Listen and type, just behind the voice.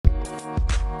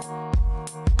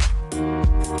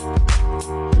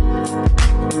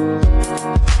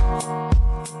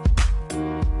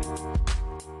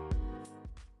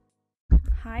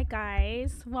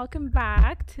Welcome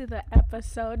back to the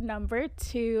episode number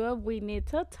 2 of We Need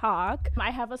to Talk.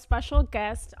 I have a special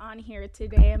guest on here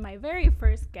today, my very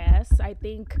first guest. I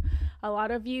think a lot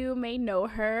of you may know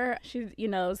her. She's,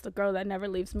 is the girl that never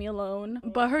leaves me alone.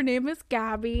 But her name is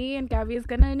Gabby, and Gabby is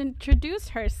going to introduce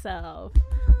herself.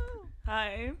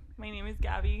 Hi, my name is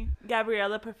Gabby.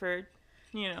 Gabriela preferred,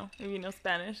 if you know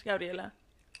Spanish, Gabriela.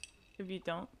 If you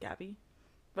don't, Gabby.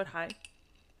 But hi.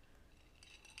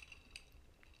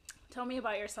 Tell me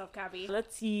about yourself, Gabby.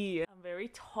 Let's see. I'm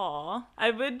very tall. I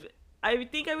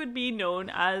think I would be known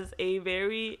as a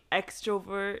very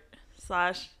extrovert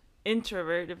 /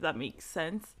 introvert, if that makes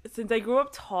sense. Since I grew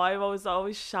up tall, I was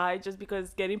always shy just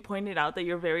because getting pointed out that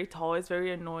you're very tall is very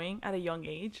annoying at a young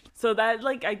age. So that,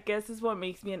 I guess is what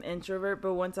makes me an introvert.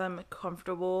 But once I'm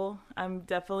comfortable, I'm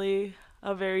definitely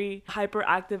a very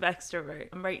hyperactive extrovert.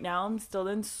 Right now, I'm still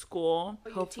in school.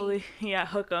 Hopefully, yeah,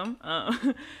 hook 'em.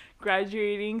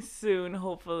 Graduating soon,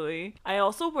 hopefully. I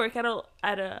also work at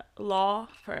a law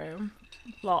firm,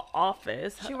 law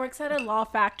office. She works at a law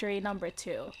factory number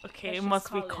 2. Okay,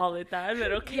 must we call it that?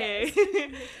 But okay.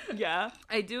 Yes. Yeah.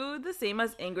 I do the same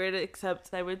as Ingrid,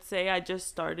 except I would say I just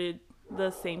started the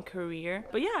same career.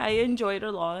 But yeah, I enjoy it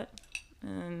a lot.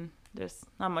 And there's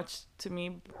not much to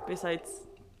me besides,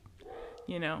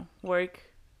 work,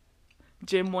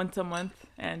 gym once a month,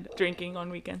 and drinking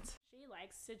on weekends.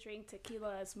 To drink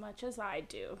tequila as much as I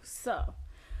do. So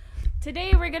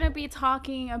today we're gonna be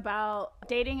talking about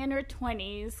dating in her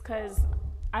 20s, because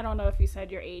I don't know if you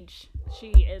said your age.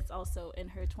 She is also in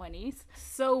her 20s.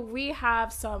 So we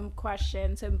have some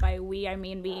questions, and by we I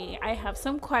mean me. I have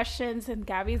some questions and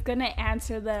Gabby's gonna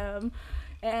answer them,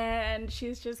 and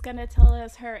she's just gonna tell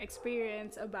us her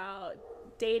experience about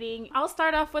dating. I'll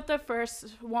start off with the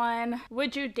first one.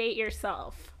 Would you date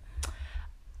yourself?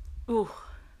 Ooh,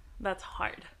 that's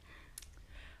hard.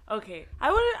 Okay, I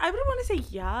would want to say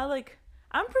yeah.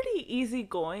 I'm pretty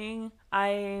easygoing.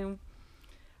 In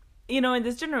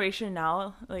this generation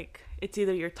now, it's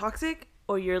either you're toxic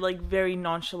or you're very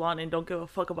nonchalant and don't give a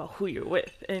fuck about who you're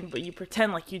with, but you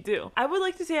pretend like you do. I would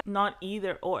like to say not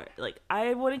either or.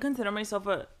 I wouldn't consider myself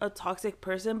a toxic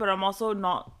person, but I'm also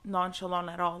not nonchalant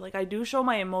at all. I do show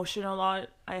my emotion a lot.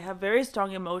 I have very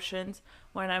strong emotions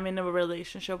when I'm in a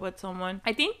relationship with someone.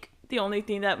 I think the only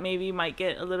thing that maybe might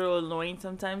get a little annoying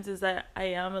sometimes is that I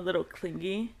am a little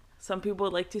clingy. Some people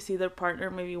like to see their partner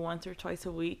maybe once or twice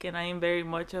a week, and I am very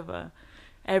much of a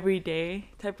everyday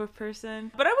type of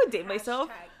person. But I would date myself.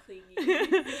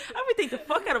 I would date the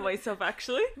fuck out of myself,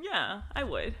 actually. Yeah, I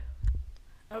would.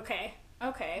 Okay.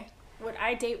 Would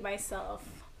I date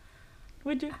myself?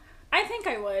 Would you? I think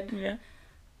I would. Yeah.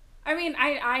 I mean,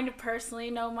 I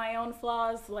personally know my own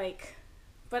flaws,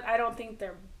 but I don't think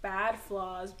they're bad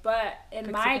flaws. But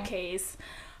in my case,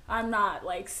 I'm not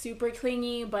super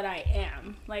clingy, but I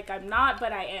am. I'm not,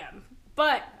 but I am.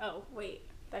 But oh wait,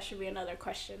 that should be another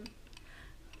question.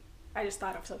 I just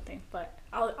thought of something, but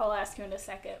I'll ask you in a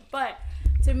second. But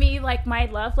to me, my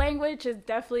love language is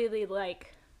definitely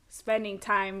spending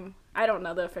time. I don't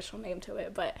know the official name to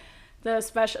it, but the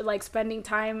special spending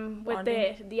time with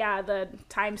the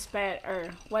time spent, or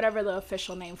whatever the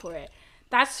official name for it.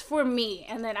 That's for me.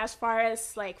 And then as far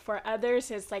as for others,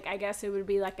 it's I guess it would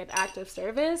be an act of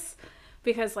service,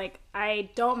 because I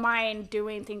don't mind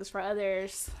doing things for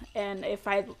others, and if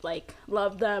I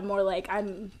love them or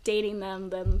I'm dating them,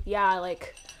 then yeah,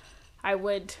 I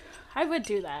would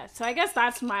do that. So I guess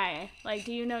that's my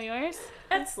do you know yours?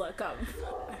 Let's look up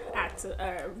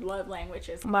love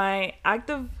languages. My act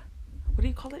of, what do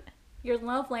you call it? Your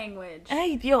love language.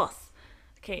 Ay Dios.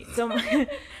 Okay, so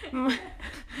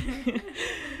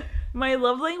my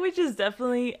love language is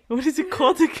definitely, what is it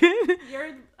called again?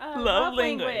 Your love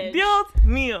language. Dios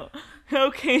mío.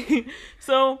 Okay,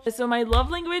 so my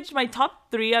love language, my top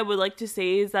 3 I would like to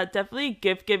say is that definitely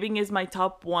gift giving is my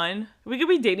top 1. We could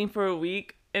be dating for a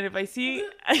week, and if I see,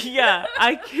 yeah,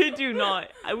 I kid you not,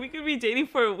 we could be dating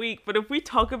for a week, but if we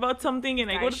talk about something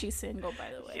and she's single, by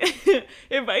the way.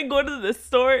 If I go to the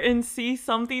store and see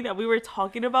something that we were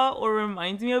talking about or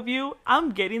reminds me of you,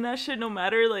 I'm getting that shit no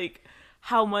matter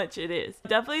how much it is.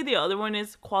 Definitely the other one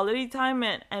is quality time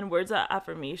and words of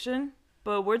affirmation.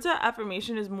 But words of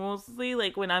affirmation is mostly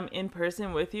when I'm in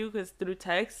person with you, because through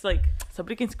text,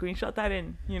 somebody can screenshot that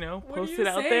and post it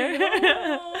out there.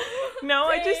 No,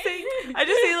 I just say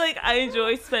I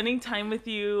enjoy spending time with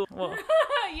you. Well,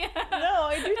 yeah. No,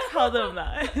 I do tell them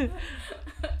that.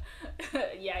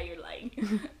 Yeah, you're lying.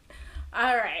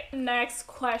 All right, next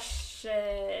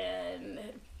question.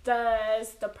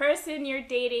 Does the person you're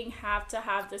dating have to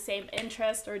have the same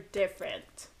interest or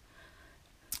different?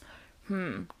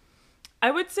 I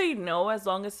would say no, as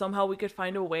long as somehow we could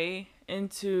find a way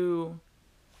into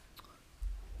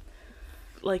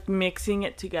like mixing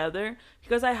it together,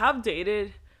 because I have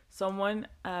dated someone,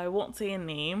 I won't say a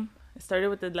name, it started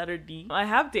with the letter D. I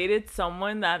have dated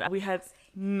someone that we had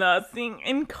nothing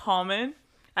in common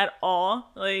at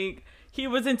all. Like, he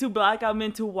was into black, I'm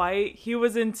into white. He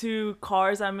was into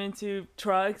cars, I'm into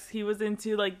trucks. He was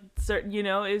into like certain,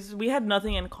 we had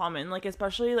nothing in common. Like,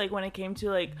 especially like when it came to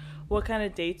like what kind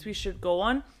of dates we should go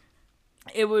on.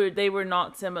 They were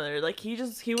not similar. Like, he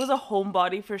was a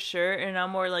homebody for sure, and I'm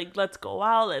more like, let's go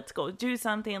out, let's go do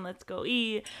something, let's go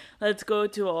eat, let's go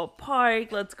to a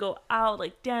park, let's go out,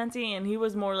 like dancing. And he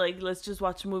was more like, let's just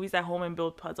watch movies at home and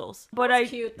build puzzles. But That's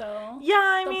cute though. Yeah,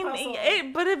 I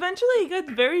mean, but eventually it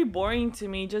got very boring to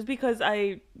me, just because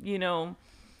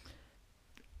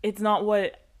it's not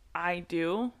what I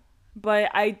do. But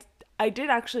I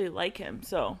did actually like him,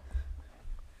 so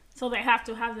they have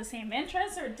to have the same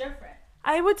interests or different?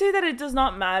 I would say that it does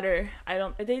not matter.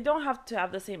 They don't have to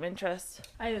have the same interests.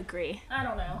 I agree. I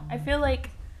don't know. I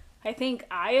think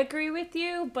I agree with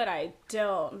you, but I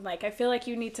don't. Like, I feel like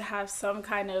you need to have some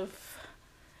kind of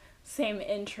same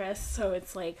interests. So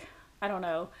it's like, I don't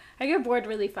know. I get bored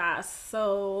really fast.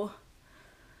 So,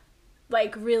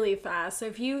 like, really fast. So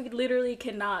if you literally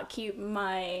cannot keep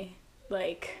my,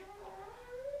 like,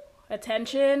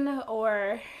 attention,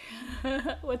 or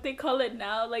what they call it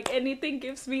now, like anything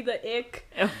gives me the ick.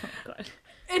 Oh my god.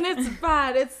 And it's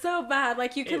bad. It's so bad.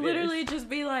 Like, you can literally just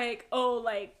be like, oh,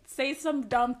 like, say some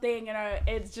dumb thing, and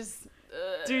it's just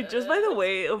dude, just by the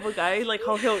way of a guy, like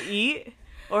how he'll eat,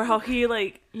 or how he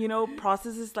like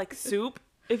processes like soup.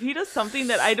 If he does something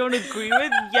that I don't agree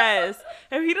with, yes.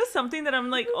 If he does something that I'm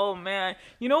like, oh man,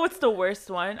 what's the worst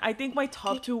one? I think my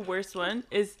top 2 worst one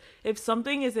is if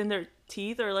something is in their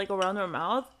teeth or like around their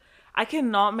mouth, I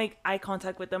cannot make eye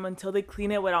contact with them until they clean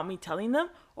it without me telling them.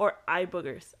 Or eye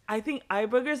boogers. I think eye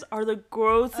boogers are the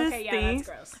grossest things.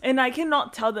 That's gross. And I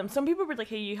cannot tell them. Some people were like,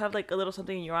 hey, you have like a little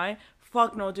something in your eye.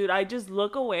 Fuck no, dude. I just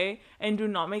look away and do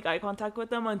not make eye contact with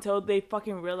them until they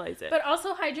fucking realize it. But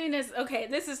also hygiene is, okay,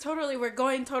 we're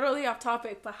going totally off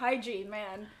topic, but hygiene,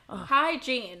 man.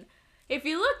 Hygiene. If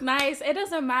you look nice, it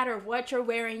doesn't matter what you're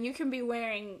wearing. You can be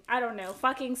wearing, I don't know,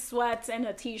 fucking sweats and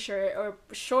a t-shirt, or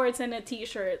shorts and a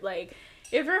t-shirt. Like,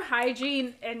 if you're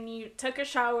hygiene and you took a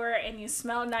shower and you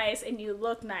smell nice and you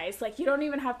look nice, like, you don't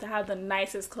even have to have the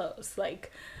nicest clothes.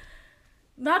 Like,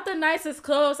 not the nicest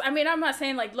clothes. I mean, I'm not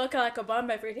saying, like, look like a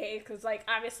bum every day, because, like,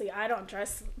 obviously I don't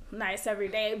dress nice every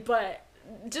day, but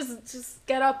just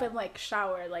get up and, like,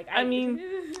 shower. Like, I mean,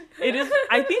 it is,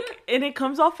 I think, and it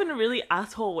comes off in a really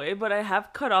asshole way, but I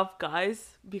have cut off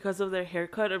guys because of their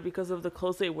haircut or because of the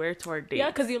clothes they wear to our dates.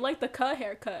 Yeah, because you like the cut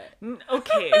haircut.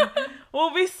 Okay.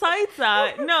 Well, besides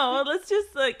that, no, let's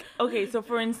just, like, okay, so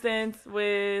for instance,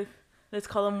 let's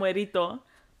call him Güerito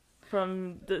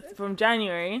from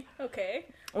January. Okay.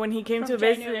 When he came from to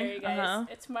visit. January, guys.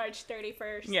 It's March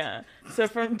 31st. Yeah. So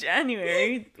from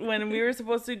January, when we were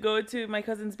supposed to go to my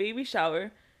cousin's baby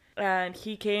shower, and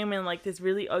he came in like this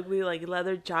really ugly like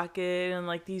leather jacket and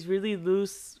like these really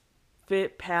loose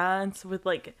fit pants with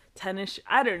like tennis.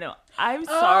 I don't know. I'm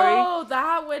sorry. Oh,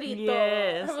 that Güerito.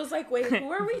 Yes. I was like, wait,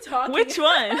 who are we talking? Which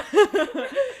one?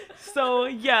 So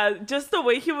yeah, just the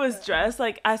way he was dressed,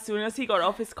 like as soon as he got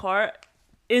off his car,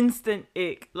 instant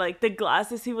ick. Like the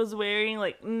glasses he was wearing,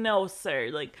 like, no sir.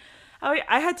 Like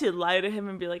I had to lie to him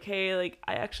and be like, hey, like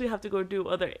I actually have to go do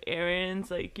other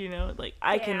errands, like, like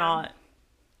I cannot.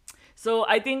 So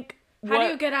I think how do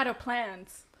you get out of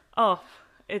plans? Oh,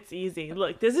 it's easy.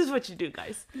 Look, this is what you do,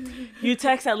 guys. You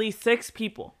text at least 6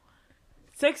 people.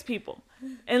 6 people.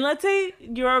 And let's say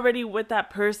you're already with that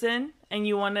person and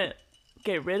you want to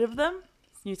get rid of them.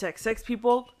 You text 6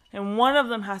 people and one of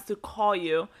them has to call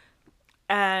you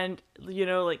and,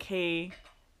 like, hey,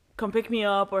 come pick me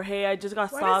up, or hey, I just got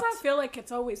stopped. Why does that feel like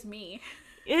it's always me?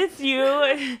 It's you.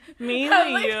 Mainly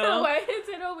like, you. Why is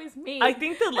it always me? I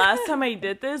think the last time I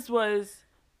did this was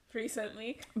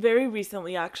recently. Very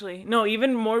recently, actually. No,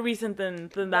 even more recent than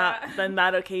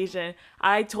that occasion.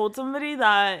 I told somebody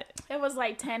that it was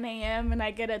like 10 a.m. and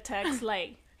I get a text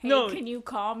like, hey, can you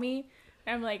call me?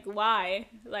 And I'm like, why?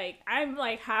 Like, I'm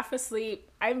like half asleep.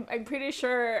 I'm pretty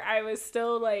sure I was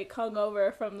still like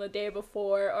hungover from the day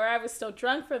before, or I was still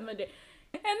drunk from the day.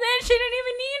 And then she didn't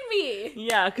even need me.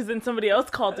 Yeah, because then somebody else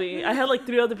called me. I had like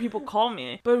 3 other people call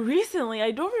me. But recently,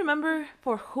 I don't remember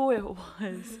for who it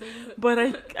was. But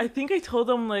I think I told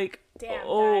them like, damn,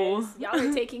 guys, y'all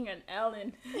are taking an L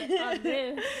on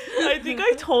this. I think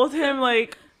I told him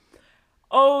like,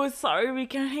 oh, sorry, we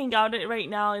can't hang out right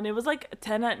now. And it was like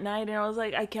 10 at night. And I was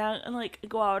like, I can't like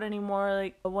go out anymore.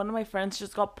 Like one of my friends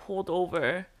just got pulled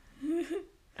over.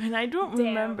 And I don't Damn.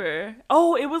 remember.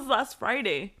 Oh, it was last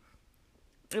Friday.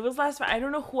 I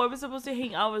don't know who I was supposed to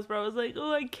hang out with, bro. I was like,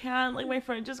 oh, I can't. Like, my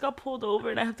friend just got pulled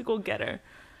over and I have to go get her.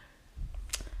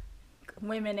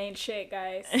 Women ain't shit,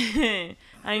 guys.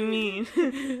 I mean.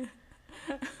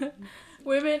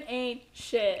 Women ain't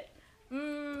shit.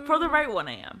 For the right one,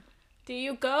 I am. Do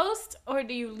you ghost or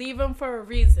do you leave them for a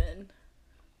reason?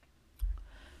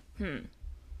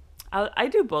 I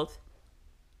do both.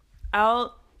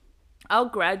 I'll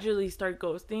gradually start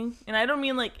ghosting. And I don't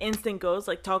mean like instant ghost,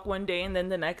 like talk one day and then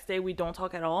the next day we don't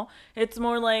talk at all. It's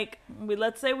more like,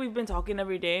 let's say we've been talking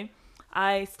every day.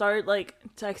 I start like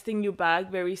texting you back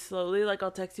very slowly. Like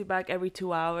I'll text you back every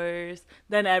 2 hours,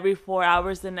 then every 4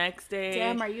 hours the next day.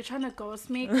 Damn, are you trying to ghost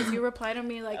me? Because you reply to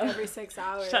me like every 6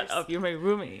 hours. Shut up, you're my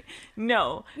roommate.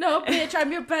 No, bitch,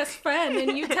 I'm your best friend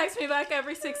and you text me back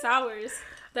every 6 hours.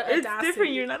 The it's audacity.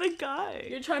 different. You're not a guy.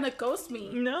 You're trying to ghost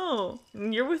me. No,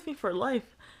 you're with me for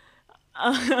life.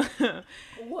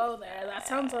 Whoa there. That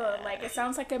sounds like, it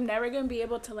sounds like I'm never gonna be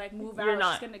able to like move out. You're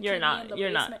not. She's gonna You're keep not. me in the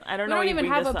You're basement. not. I don't know. We don't why you even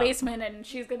bring have a this up. basement, and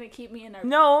she's gonna keep me in her.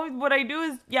 No, what I do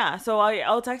is so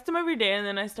I'll text him every day, and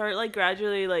then I start like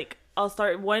gradually like I'll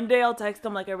start one day I'll text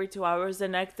him like every 2 hours. The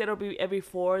next day it'll be every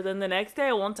 4. Then the next day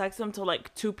I won't text him till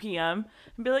like 2 p.m.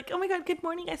 and be like, oh my god, good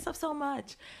morning, I slept so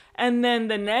much. And then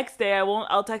the next day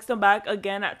I'll text him back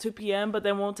again at 2 p.m. but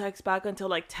then won't text back until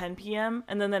like 10 p.m.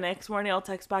 And then the next morning I'll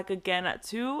text back again at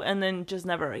 2 and then just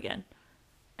never again.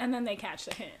 And then they catch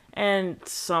the hint. And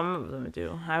some of them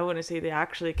do. I wouldn't say they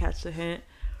actually catch the hint.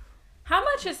 How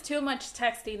much is too much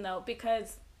texting though?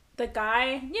 Because the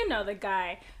guy,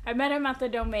 I met him at the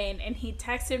Domain and he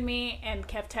texted me and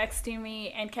kept texting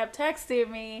me and kept texting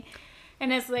me.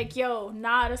 And it's like, yo,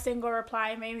 not a single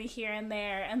reply, maybe here and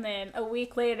there. And then a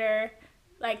week later,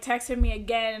 like, texted me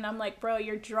again. And I'm like, bro,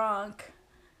 you're drunk.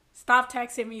 Stop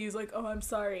texting me. He's like, oh, I'm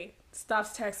sorry.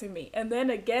 Stops texting me. And then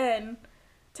again,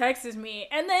 texts me.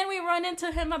 And then we run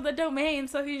into him at the Domain.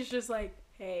 So he's just like,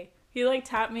 hey. He, like,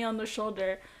 tapped me on the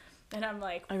shoulder. And I'm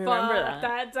like, I remember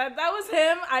that was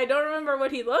him. I don't remember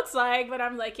what he looks like. But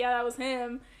I'm like, yeah, that was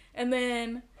him. And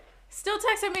then still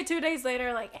texted me 2 days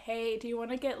later, like, hey, do you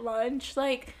want to get lunch?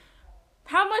 Like,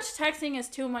 how much texting is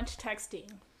too much texting?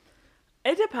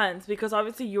 It depends, because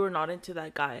obviously you were not into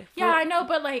that guy. Yeah, I know,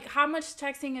 but, like, how much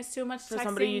texting is too much texting? For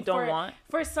somebody you don't want?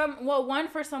 For one,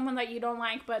 for someone that you don't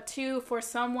like, but two, for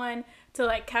someone to,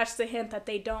 like, catch the hint that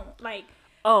they don't, like,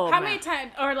 how many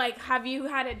times, or, like, have you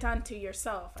had it done to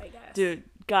yourself, I guess? Dude,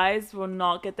 guys will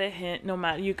not get the hint no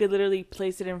matter. You could literally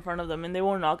place it in front of them and they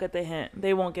will not get the hint.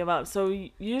 They won't give up. So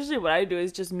usually what I do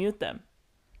is just mute them.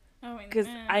 Because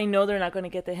I know they're not going to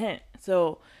get the hint.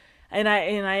 So, and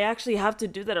I actually have to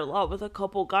do that a lot with a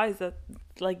couple guys that,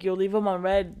 like, you'll leave them on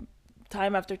red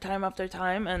time after time after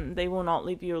time and they will not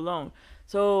leave you alone.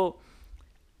 So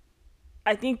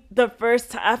I think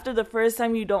after the first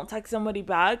time you don't text somebody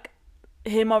back,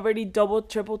 him already double,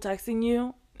 triple texting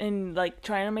you and, like,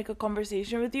 trying to make a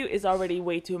conversation with you is already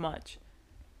way too much.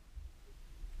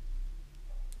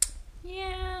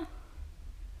 Yeah.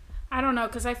 I don't know,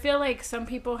 because I feel like some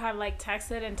people have, like,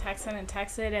 texted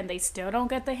and they still don't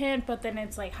get the hint, but then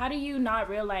it's like, how do you not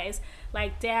realize,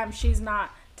 like, damn, she's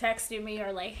not texting me,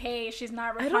 or, like, hey, she's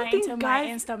not replying to my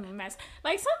Insta mess.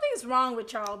 Like, something's wrong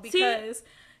with y'all, because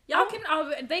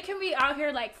they can be out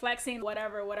here, like, flexing,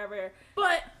 whatever,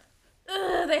 but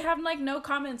they have, like, no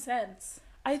common sense.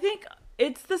 I think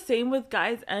it's the same with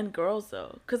guys and girls,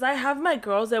 though. Because I have my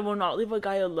girls that will not leave a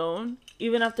guy alone,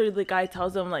 even after the guy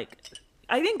tells them, like,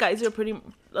 I think guys are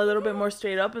a little bit more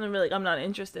straight up, and they're like, I'm not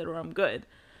interested, or I'm good.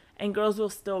 And girls will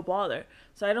still bother.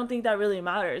 So I don't think that really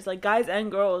matters. Like, guys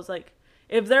and girls, like,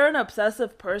 if they're an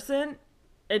obsessive person,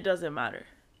 it doesn't matter.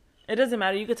 It doesn't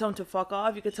matter. You could tell them to fuck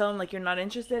off. You could tell them, like, you're not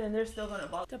interested, and they're still going to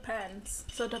bother. Depends.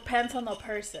 So it depends on the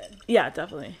person. Yeah,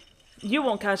 definitely. You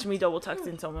won't catch me double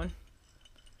texting someone.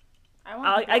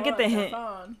 I get the hint.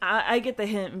 I get the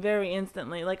hint very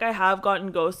instantly. Like, I have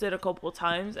gotten ghosted a couple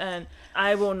times, and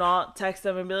I will not text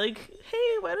them and be like,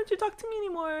 hey, why don't you talk to me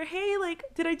anymore? Hey, like,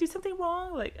 did I do something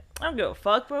wrong? Like, I don't give a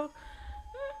fuck, bro.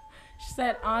 She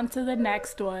said, on to the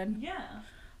next one. Yeah.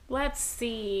 Let's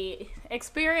see.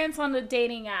 Experience on the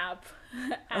dating apps.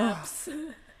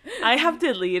 I have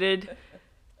deleted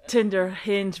Tinder,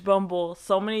 Hinge, Bumble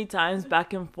so many times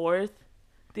back and forth.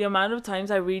 The amount of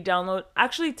times I re-download.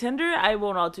 Actually, Tinder, I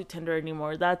will not do Tinder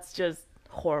anymore. That's just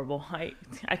horrible. I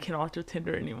cannot do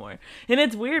Tinder anymore. And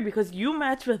it's weird because you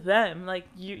match with them. Like,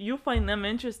 you find them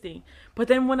interesting. But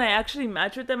then when I actually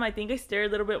match with them, I think I stare a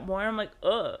little bit more. I'm like,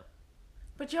 ugh.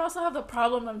 But you also have the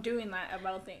problem of doing that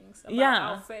about things.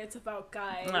 About outfits, about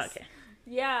guys. Okay.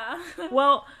 Yeah.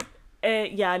 Well,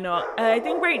 Yeah, no. I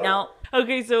think right now.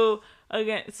 Okay, so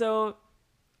again, so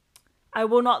I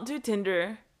will not do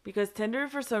Tinder because Tinder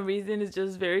for some reason is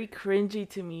just very cringy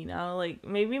to me now. Like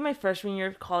maybe my freshman year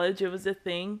of college it was a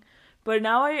thing, but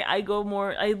now I go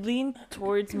more. I lean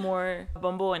towards more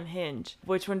Bumble and Hinge.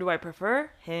 Which one do I prefer?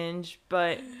 Hinge,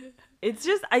 but it's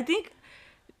just I think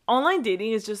online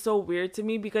dating is just so weird to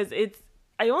me because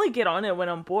I only get on it when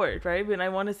I'm bored, right? When I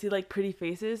want to see like pretty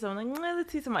faces, so I'm like,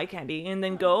 let's see some eye candy, and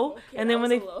then go. Okay, and then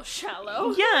when a they little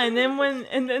shallow. yeah, and then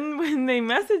when they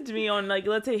message me on like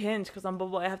let's say Hinge, because on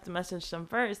Bumble I have to message them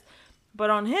first. But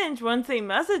on Hinge, once they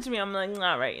message me, I'm like,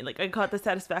 all right, like I got the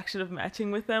satisfaction of matching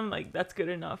with them, like that's good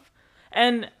enough.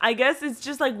 And I guess it's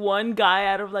just like one guy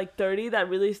out of like 30 that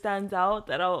really stands out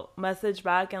that I'll message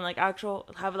back and like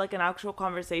have like an actual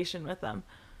conversation with them.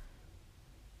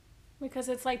 Because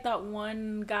it's like that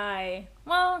one guy.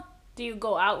 Well, do you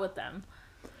go out with them?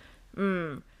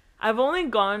 I've only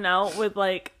gone out with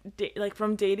like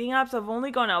from dating apps. I've only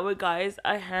gone out with guys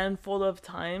a handful of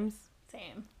times.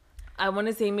 Same. I want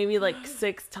to say maybe like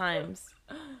 6 times.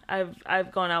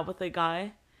 I've gone out with a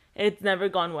guy. It's never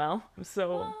gone well,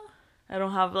 so I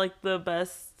don't have like the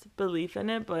best belief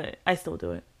in it, but I still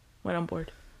do it when I'm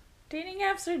bored. Dating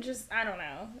apps are just, I don't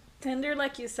know. Tinder,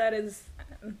 like you said, is.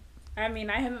 I mean,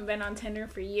 I haven't been on Tinder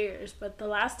for years, but the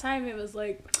last time it was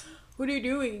like, what are you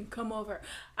doing? Come over.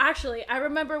 Actually, I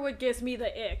remember what gives me the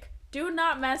ick. Do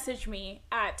not message me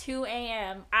at 2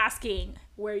 a.m. asking,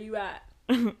 where you at?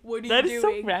 What are you doing? That is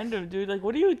so random, dude. Like,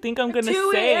 what do you think I'm going to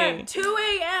 2 say? 2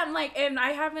 a.m. Like, and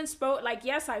I haven't like,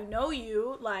 yes, I know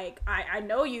you. Like, I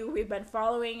know you. We've been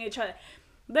following each other.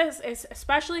 This is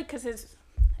especially because his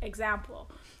example.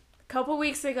 A couple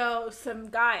weeks ago, some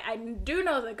guy, I do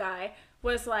know the guy,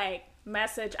 was like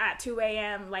message at 2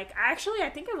 a.m. Like actually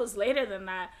I think it was later than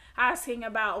that, asking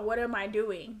about what am I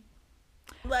doing.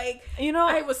 Like, you know,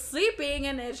 I was sleeping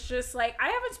and it's just like I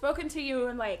haven't spoken to you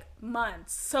in like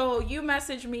months. So you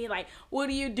message me like, what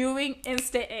are you doing?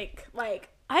 Instant ick. Like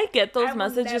I get those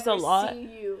messages a lot.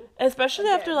 Especially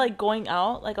again. After like going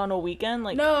out like on a weekend,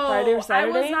 like Friday or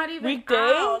Saturday. I was not even weekday.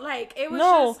 Out. Like it was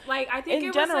just like I think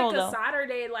it general, was like a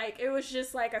Saturday. Like it was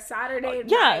just like a Saturday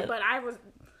night, but I was.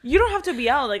 You don't have to be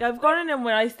out. Like, I've gotten them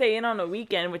when I stay in on a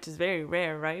weekend, which is very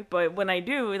rare, right? But when I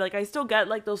do, like, I still get,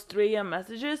 like, those 3 a.m.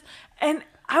 messages. And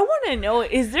I want to know,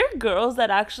 is there girls that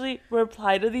actually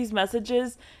reply to these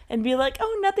messages and be like,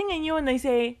 oh, nothing in you, and they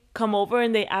say, come over,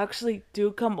 and they actually do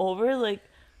come over? Like,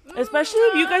 especially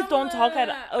if you guys don't talk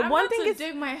at... one thing is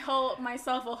dig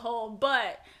myself a hole,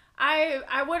 but...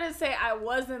 I wouldn't say I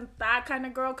wasn't that kind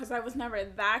of girl because I was never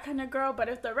that kind of girl. But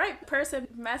if the right person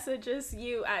messages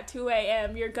you at 2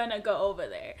 a.m., you're going to go over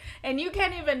there. And you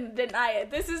can't even deny it.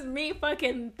 This is me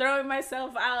fucking throwing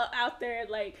myself out there,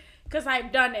 like, because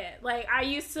I've done it. Like, I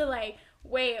used to, like,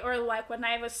 wait. Or, like, when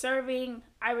I was serving,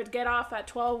 I would get off at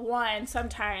 12:01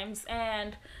 sometimes.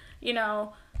 And, you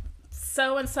know...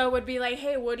 so-and-so would be like,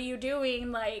 hey, what are you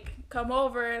doing? Like, come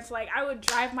over. It's like, I would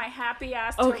drive my happy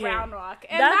ass to Round Rock.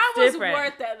 And that was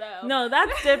worth it, though. No,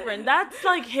 that's different. That's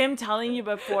like him telling you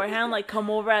beforehand, like, come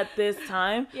over at this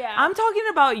time. Yeah. I'm talking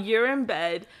about you're in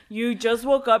bed. You just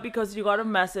woke up because you got a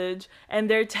message, and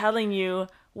they're telling you,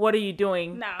 what are you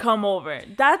doing? No. Come over.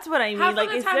 That's what I mean. Half like,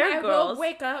 of the is time there I girls... will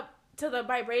wake up to the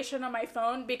vibration on my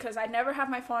phone because I never have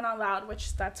my phone on loud,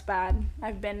 which that's bad.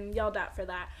 I've been yelled at for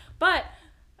that. But...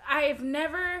 I've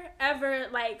never, ever,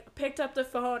 like, picked up the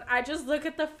phone. I just look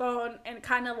at the phone and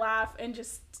kind of laugh and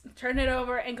just turn it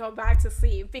over and go back to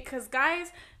sleep. Because,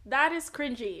 guys, that is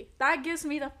cringy. That gives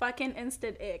me the fucking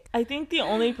instant ick. I think the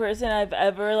only person I've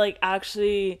ever, like,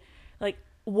 actually, like,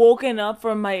 woken up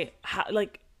from my,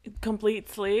 like,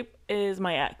 complete sleep is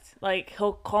my ex. Like,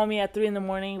 he'll call me at 3 a.m.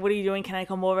 What are you doing? Can I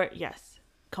come over? Yes.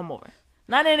 Come over.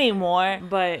 Not anymore,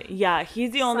 but, yeah,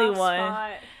 he's the only one.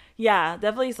 Spot. Yeah,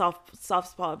 definitely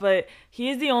soft spot. But he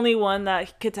is the only one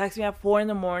that could text me at 4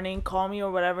 a.m, call me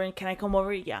or whatever, and can I come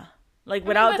over? Yeah, like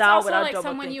without doubt, without like double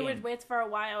someone thinking. You would with for a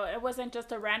while. It wasn't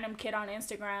just a random kid on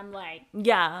Instagram. Like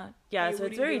yeah. Hey, so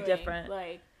it's very different.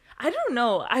 Like I don't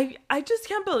know. I just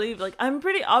can't believe. Like I'm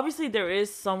pretty obviously there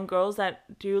is some girls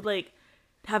that do like.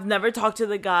 Have never talked to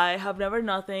the guy, have never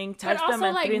nothing, text them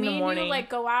at 3 a.m. But also, like, you, like,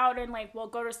 go out and, like, we'll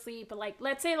go to sleep. But, like,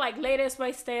 let's say, like, latest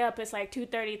we stay up is, like,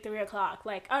 2:30, 3 o'clock.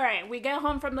 Like, all right, we get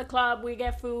home from the club, we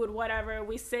get food, whatever.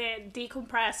 We sit,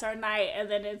 decompress our night,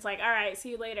 and then it's like, all right, see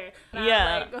you later.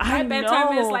 Yeah, like, my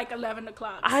bedtime is, like, 11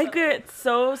 o'clock. I get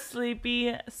so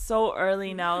sleepy so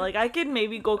early now. Like, I could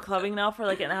maybe go clubbing now for,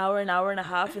 like, an hour and a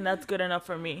half, and that's good enough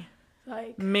for me.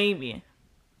 Like... Maybe.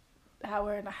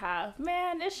 Hour and a half,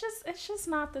 man. It's just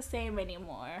not the same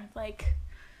anymore. Like,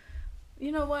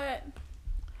 you know what?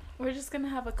 We're just gonna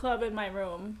have a club in my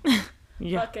room.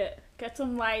 Yeah. Fuck it. Get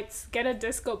some lights. Get a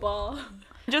disco ball.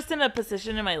 Just in a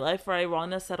position in my life where I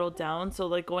want to settle down, so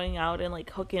like going out and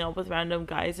like hooking up with random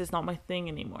guys is not my thing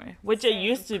anymore, which it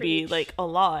used to be like a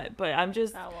lot, but I'm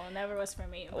just never was for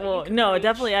me. Well, no,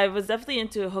 definitely I was definitely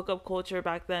into hookup culture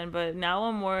back then, but now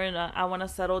I'm more in I want to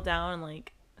settle down,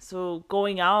 like, so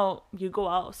going out, you go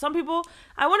out. Some people,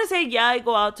 I want to say, yeah, I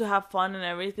go out to have fun and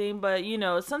everything, but you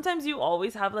know, sometimes you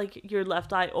always have like your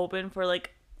left eye open for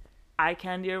like eye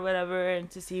candy or whatever, and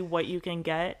to see what you can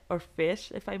get, or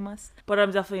fish if I must. But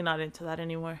I'm definitely not into that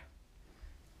anymore.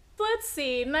 Let's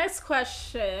see. Next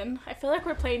question. I feel like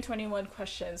we're playing 21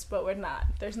 questions, but we're not.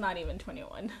 There's not even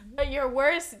 21. Your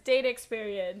worst date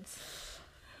experience.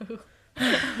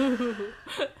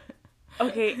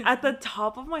 Okay, at the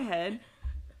top of my head,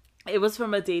 it was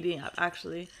from a dating app,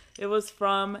 actually. It was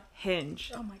from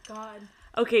Hinge. Oh my god.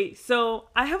 Okay, so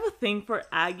I have a thing for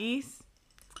Aggies.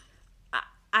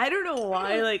 I don't know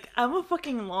why, like, I'm a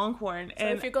fucking Longhorn. So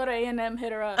and if you go to A&M,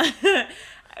 hit her up.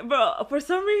 Bro, for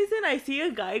some reason, I see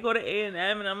a guy go to A&M,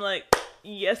 and I'm like,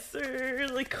 yes, sir.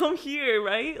 Like, come here,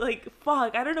 right? Like,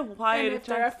 fuck, I don't know why. And if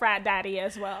they're a frat daddy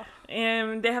as well.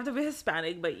 And they have to be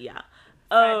Hispanic, but yeah.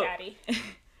 Frat daddy.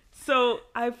 So,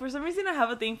 for some reason, I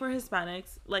have a thing for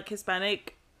Hispanics, like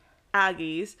Hispanic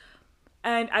Aggies.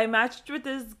 And I matched with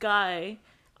this guy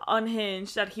on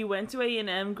Hinge that he went to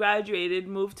A&M, graduated,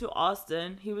 moved to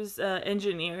Austin. He was an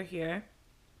engineer here.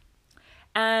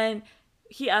 And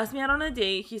he asked me out on a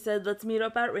date. He said, let's meet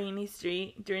up at Rainy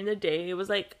Street during the day. It was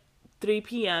like 3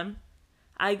 p.m.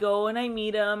 I go and I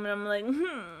meet him, and I'm like,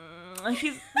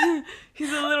 he's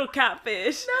a little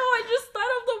catfish. No, I just thought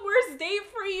of the worst date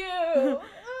for you.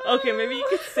 Okay, maybe you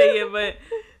could say it, but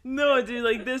no, dude,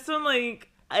 like this one, like,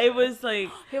 it was like...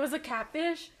 It was a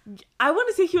catfish? I want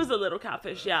to say he was a little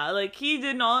catfish, yeah. Like, he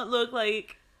did not look,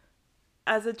 like,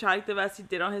 as attractive as he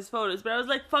did on his photos. But I was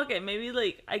like, fuck it. Maybe,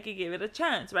 like, I could give it a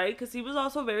chance, right? Because he was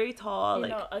also very tall. You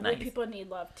like, know, other nice. people need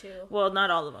love, too. Well,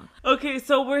 not all of them. Okay,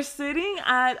 so we're sitting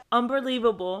at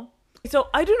Unbelievable. So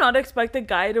I do not expect a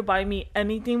guy to buy me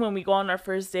anything when we go on our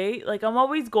first date. Like, I'm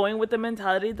always going with the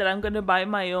mentality that I'm going to buy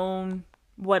my own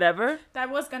whatever. That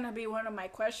was going to be one of my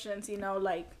questions, you know,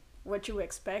 like, what you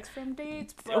expect from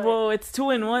dates. But... Well, it's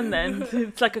 2-in-1 then.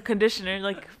 It's like a conditioner,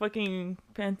 like fucking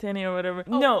Pantene or whatever.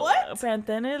 Oh, no, what?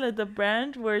 Pantene, like the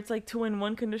brand where it's like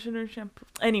 2-in-1 conditioner, shampoo.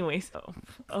 Anyways,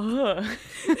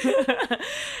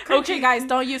 okay, guys,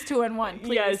 don't use 2-in-1.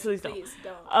 Please, yeah, please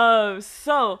don't.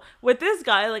 So with this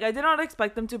guy, like, I did not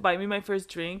expect them to buy me my first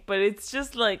drink, but it's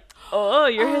just like, oh,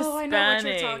 you're Hispanic. I know what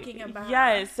you're talking about.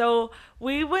 Yeah, so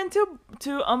we went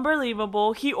to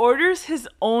Unbelievable. He orders his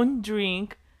own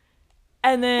drink.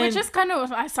 And then, which is kind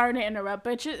of, I started to interrupt,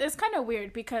 but it's kind of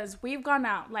weird because we've gone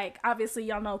out, like, obviously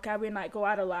y'all know Gabby and I go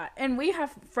out a lot, and we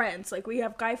have friends, like, we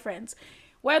have guy friends,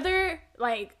 whether,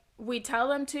 like, we tell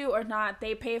them to or not,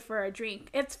 they pay for a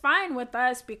drink. It's fine with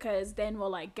us because then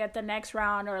we'll, like, get the next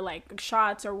round or, like,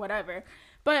 shots or whatever.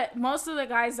 But most of the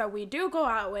guys that we do go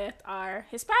out with are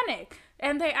Hispanic,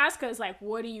 and they ask us, like,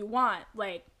 what do you want?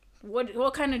 Like,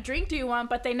 what kind of drink do you want?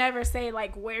 But they never say,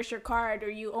 like, where's your card,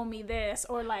 or you owe me this,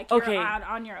 or like, you're out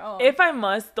on your own. If I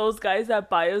must, those guys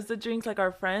that buy us the drinks, like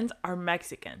our friends, are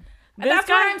Mexican. That's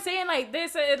what I'm saying. Like,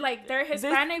 this, like, they're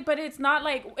Hispanic, but it's not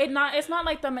like it's not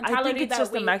like the mentality. I think it's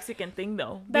just a Mexican thing,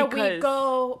 though. That we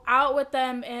go out with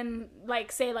them and,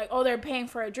 like, say, like, oh, they're paying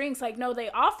for a drinks. Like, no,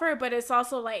 they offer, but it's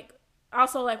also like,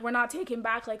 we're not taking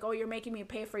back, like, oh, you're making me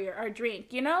pay for our drink,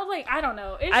 you know? Like, I don't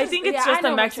know. I think it's just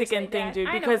a Mexican thing, dude,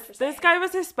 because this guy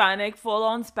was Hispanic,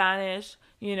 full-on Spanish,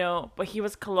 you know, but he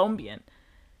was Colombian.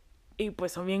 Y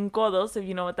pues son bien codos, if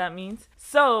you know what that means.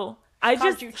 So, I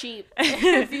just... you cheap,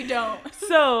 if you don't.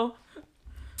 So,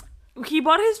 he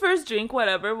bought his first drink,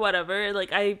 whatever.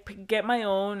 Like, I get my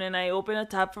own, and I open a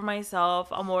tab for myself.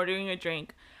 I'm ordering a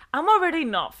drink. I'm already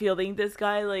not feeling this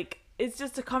guy, like... It's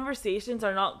just the conversations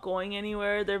are not going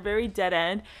anywhere. They're very dead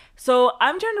end. So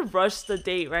I'm trying to rush the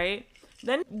date, right?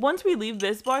 Then once we leave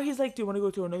this bar, he's like, do you want to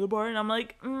go to another bar? And I'm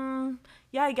like,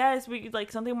 yeah, I guess. We could,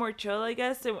 like, something more chill, I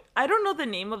guess. So I don't know the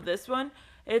name of this one.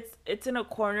 It's in a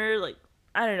corner, like,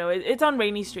 I don't know. It's on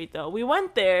Rainy Street, though. We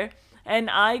went there, and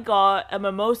I got a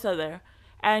mimosa there.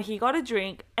 And he got a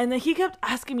drink. And then he kept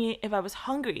asking me if I was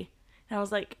hungry. And I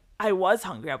was like, I was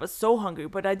hungry. I was so hungry.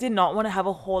 But I did not want to have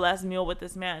a whole-ass meal with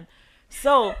this man.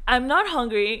 So, I'm not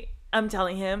hungry. I'm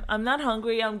telling him, I'm not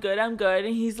hungry. I'm good.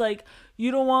 And he's like,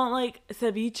 you don't want, like,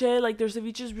 ceviche? Like, their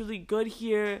ceviche is really good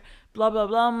here. Blah, blah,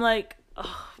 blah. I'm like,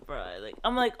 oh, bro. Like,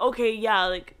 I'm like, okay, yeah.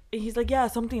 Like, he's like, yeah,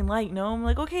 something light, no? I'm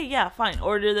like, okay, yeah, fine.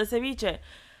 Order the ceviche.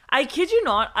 I kid you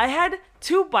not. I had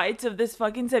 2 bites of this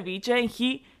fucking ceviche, and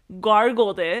he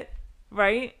gargled it,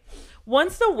 right?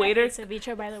 Once the waiter, I hate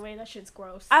ceviche, by the way, that shit's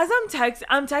gross. As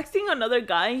I'm texting another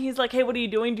guy, and he's like, "Hey, what are you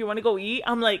doing? Do you want to go eat?"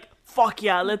 I'm like, "Fuck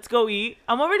yeah, let's go eat."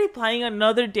 I'm already planning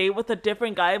another date with a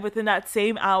different guy within that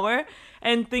same hour,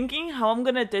 and thinking how I'm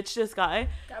gonna ditch this guy.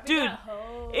 Dude,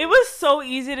 it was so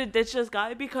easy to ditch this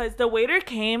guy because the waiter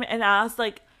came and asked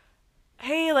like,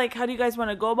 "Hey, like, how do you guys want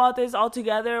to go about this all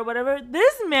together or whatever?"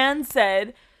 This man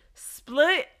said,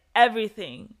 "Split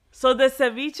everything." So the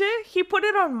ceviche, he put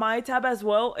it on my tab as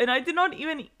well, and I did not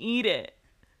even eat it.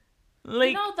 Like,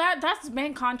 you know, that's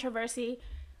been controversy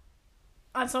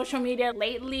on social media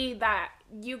lately, that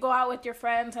you go out with your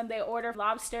friends and they order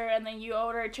lobster and then you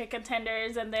order chicken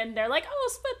tenders and then they're like, "Oh,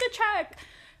 split the check."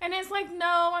 And it's like,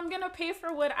 no, I'm gonna pay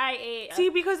for what I ate. See,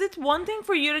 because it's one thing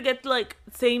for you to get like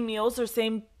same meals or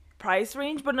same price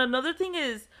range, but another thing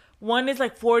is one is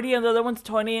like 40 and the other one's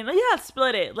 20, and yeah,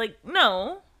 split it. Like,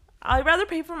 no. I'd rather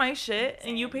pay for my shit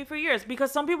and you pay for yours,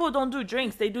 because some people don't do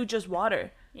drinks, they do just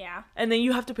water. Yeah. And then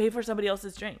you have to pay for somebody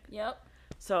else's drink. Yep.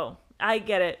 So I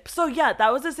get it. So yeah,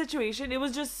 that was the situation. It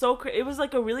was just so it was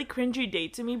like a really cringy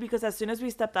date to me, because as soon as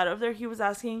we stepped out of there, he was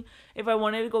asking if I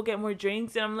wanted to go get more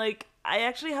drinks, and I'm like, I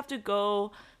actually have to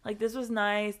go. Like, this was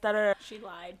nice. She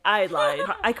lied. I lied.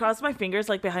 I crossed my fingers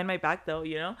like behind my back though,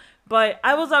 you know. But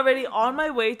I was already on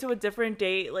my way to a different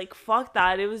date. Like, fuck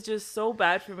that. It was just so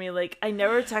bad for me. Like, I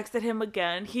never texted him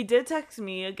again. He did text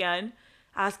me again,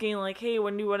 asking like, "Hey,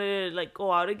 when do you want to like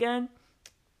go out again?"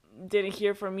 Didn't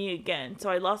hear from me again.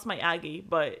 So I lost my Aggie,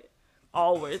 but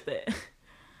all worth it.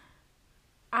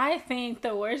 I think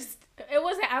the worst. It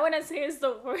wasn't. I wouldn't say it's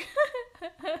the worst.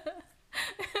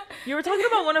 You were talking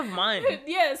about one of mine.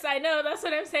 Yes, I know. That's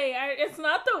what I'm saying. It's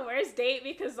not the worst date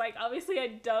because, like, obviously I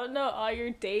don't know all your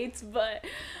dates, but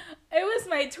it was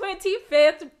my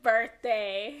 25th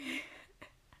birthday.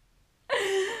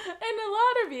 And a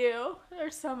lot of you, or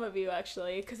some of you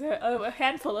actually, because a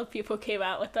handful of people came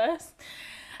out with us.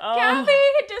 Gabby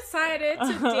decided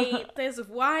to date this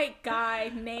white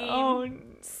guy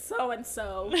named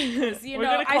so-and-so. Because, you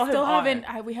know, I still haven't,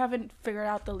 we haven't figured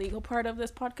out the legal part of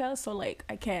this podcast. So, like,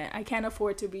 I can't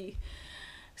afford to be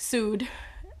sued.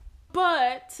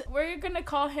 But we're going to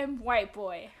call him White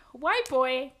Boy. White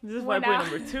Boy. This is White Boy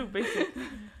number 2, basically.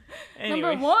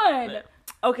 Number 1.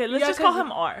 Okay, let's just call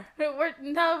him R.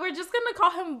 We're just going to call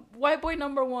him White Boy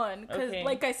number 1. Because,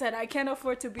 like I said, I can't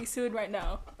afford to be sued right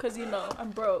now. Because, you know,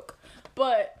 I'm broke.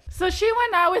 But, so she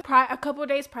went out with a couple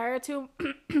days prior to,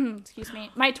 excuse me,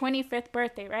 my 25th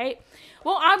birthday, right?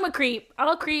 Well, I'm a creep.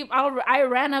 I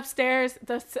ran upstairs.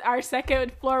 Our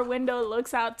second floor window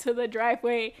looks out to the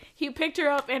driveway. He picked her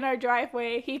up in our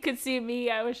driveway. He could see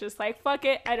me. I was just like, fuck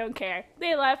it. I don't care.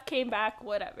 They left, came back,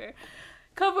 whatever.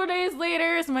 Couple days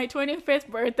later, it's my 25th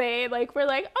birthday. Like, we're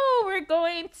like, oh, we're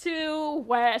going to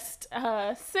West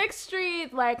 6th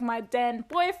Street. Like, my then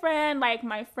boyfriend, like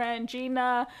my friend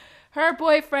Gina, her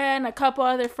boyfriend, a couple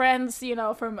other friends, you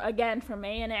know, from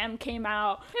A&M came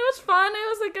out. It was fun.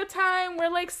 It was a good time. We're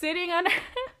like sitting on at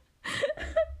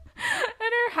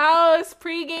her house,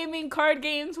 pre-gaming card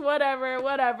games, whatever.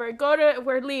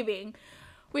 We're leaving.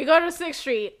 We go to 6th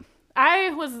Street. I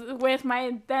was with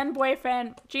my then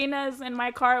boyfriend. Gina's in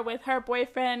my car with her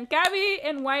boyfriend. Gabby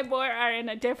and White Boy are in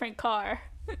a different car.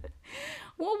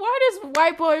 Well, why does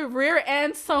White Boy rear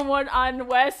end someone on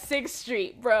West 6th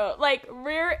Street, bro? Like,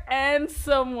 rear end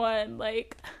someone.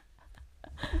 Like,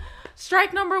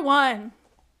 strike number 1.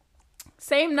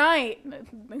 Same night.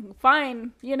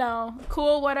 Fine, you know,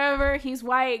 cool, whatever. He's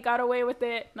white, got away with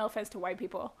it. No offense to white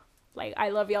people. Like, I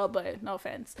love y'all, but no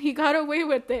offense. He got away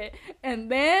with it. And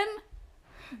then,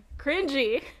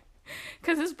 cringy.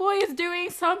 Because this boy is doing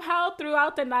somehow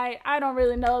throughout the night, I don't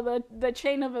really know the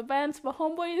chain of events, but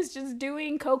homeboy is just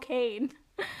doing cocaine.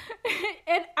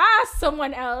 And asked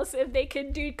someone else if they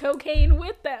could do cocaine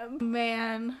with them.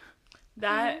 Man.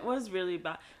 That was really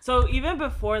bad. So, even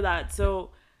before that,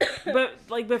 but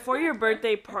like before your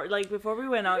birthday like before we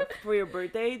went out for your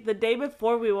birthday, the day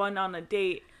before we went on a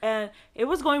date, and it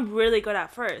was going really good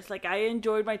at first. Like, I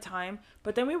enjoyed my time,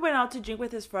 but then we went out to drink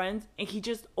with his friends and he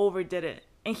just overdid it,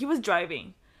 and he was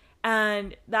driving,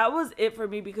 and that was it for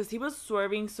me, because he was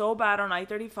swerving so bad on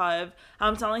I-35.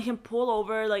 I'm telling him, pull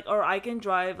over, like, or I can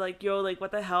drive. Like, yo, like, what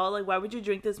the hell, like, why would you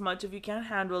drink this much if you can't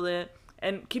handle it?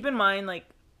 And keep in mind, like,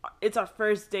 it's our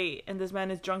first date and this man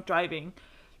is drunk driving.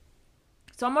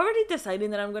 So I'm already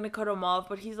deciding that I'm going to cut him off,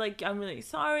 but he's like, I'm really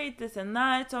sorry, this and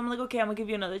that. So I'm like, okay, I'm going to give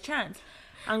you another chance.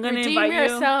 I'm going to invite you.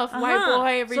 Redeem yourself, white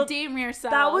boy. Redeem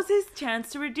yourself. That was his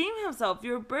chance to redeem himself,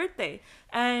 your birthday.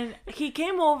 And he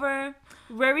came over,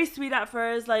 very sweet at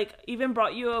first, like, even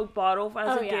brought you a bottle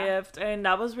as a gift. And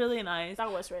that was really nice.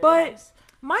 That was really nice. nice.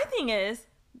 But my thing is,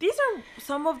 these are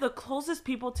some of the closest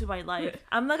people to my life.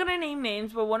 I'm not gonna name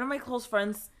names, but one of my close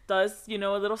friends does, you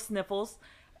know, a little sniffles,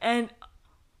 and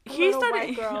he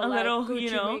started girl, a like little, Gucci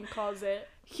you know, Mane calls it.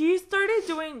 he started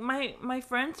doing my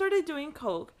friend started doing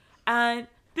coke, and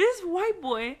this white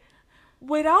boy,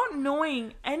 without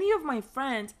knowing any of my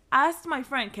friends, asked my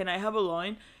friend, "Can I have a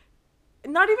line?"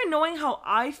 Not even knowing how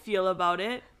I feel about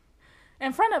it.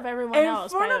 In front of everyone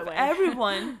else, by the way. In front of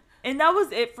everyone. And that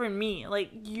was it for me.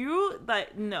 Like,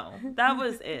 that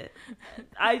was it.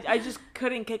 I just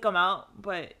couldn't kick him out,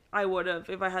 but I would have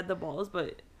if I had the balls,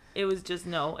 but it was just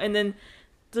no. And then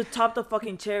to top the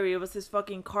fucking cherry, it was his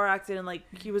fucking car accident. Like,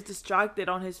 he was distracted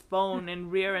on his phone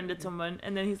and rear-ended someone.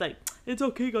 And then he's like, "It's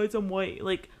okay, guys, I'm white."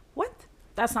 Like, what?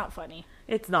 That's not funny.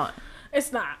 It's not.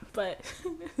 It's not, but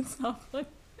it's not funny.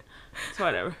 It's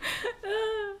whatever.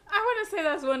 I want to say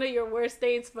that's one of your worst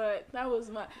dates, but that was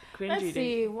my cringy let's date.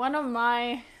 See, one of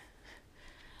my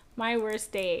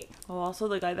worst date. Oh, also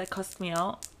the guy that cussed me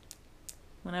out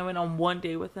when I went on one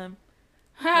date with him.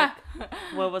 Like,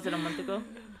 what was it, a month ago?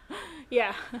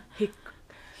 Yeah. He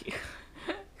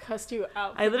Cussed you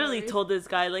out. I literally told this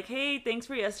guy, like, "Hey, thanks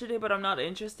for yesterday, but I'm not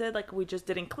interested. Like, we just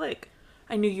didn't click.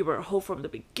 I knew you were a hoe from the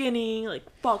beginning. Like,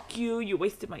 fuck you. You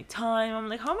wasted my time." I'm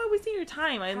like, how am I wasting your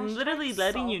time? I'm literally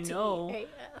letting you know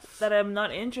that I'm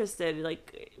not interested.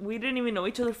 Like, we didn't even know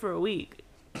each other for a week.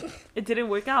 It didn't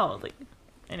work out. Like,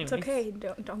 anyways. It's okay.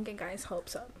 Don't get guys'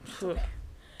 hopes up. Okay.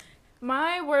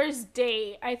 My worst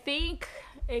date, I think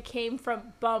it came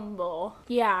from Bumble.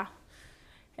 Yeah.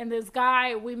 And this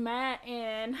guy, we met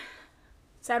in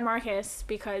San Marcos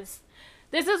because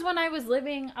this is when I was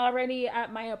living already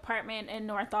at my apartment in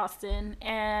North Austin.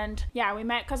 And yeah, we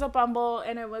met because of Bumble,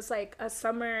 and it was like a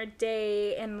summer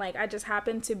day, and like I just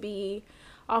happened to be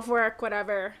off work,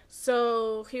 whatever.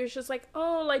 So he was just like,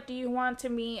 "Oh, like, do you want to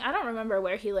meet?" I don't remember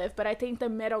where he lived, but I think the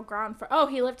middle ground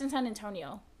he lived in San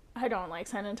Antonio. I don't like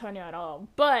San Antonio at all,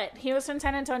 but he was from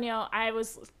San Antonio. I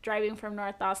was driving from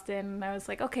North Austin, and I was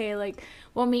like, okay, like,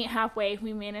 we'll meet halfway.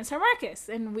 We meet in San Marcos,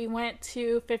 and we went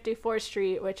to 54th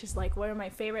Street, which is like one of my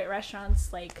favorite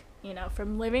restaurants, like, you know,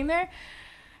 from living there.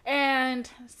 And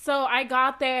so I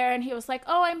got there, and he was like,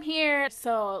 "Oh, I'm here."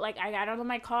 So like I got out of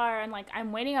my car, and like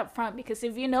I'm waiting up front because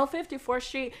if you know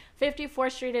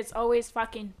 54th Street is always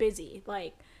fucking busy.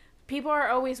 Like, people are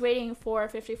always waiting for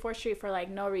 54th Street for like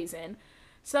no reason.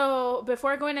 So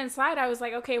before going inside, I was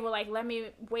like, okay, well, like, let me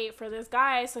wait for this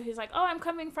guy. So he's like, "Oh, I'm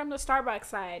coming from the Starbucks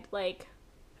side." Like,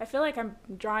 I feel like I'm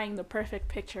drawing the perfect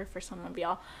picture for some of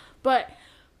y'all, but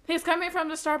he's coming from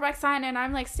the Starbucks side, and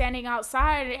I'm like standing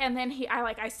outside, and then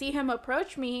I see him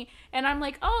approach me, and I'm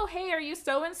like, "Oh, hey, are you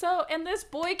so and so?" And this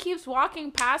boy keeps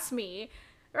walking past me.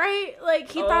 Right?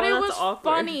 Like, he thought it was awkward.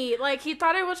 Funny. Like, he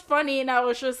thought it was funny, and I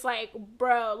was just like,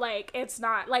 bro, like, it's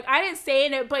not. Like, I didn't say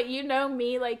it, but you know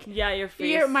me, like. Yeah, your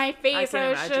face. My face. I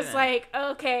was just like,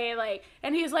 okay, like.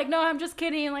 And he's like, "No, I'm just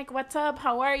kidding. Like, what's up?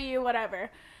 How are you?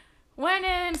 Whatever." Went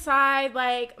inside,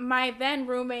 like, my then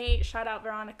roommate, shout out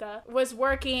Veronica, was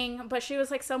working, but she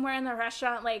was, like, somewhere in the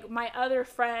restaurant. Like, my other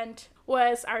friend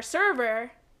was our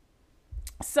server.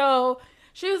 So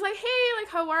she was like, "Hey, like,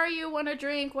 how are you? Want a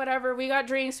drink? Whatever." We got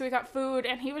drinks, we got food,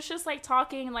 and he was just, like,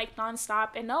 talking, like, nonstop.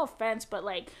 And no offense, but,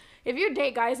 like, if you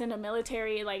date guys in the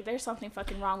military, like, there's something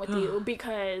fucking wrong with you,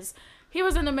 because he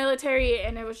was in the military,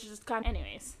 and it was just kind of...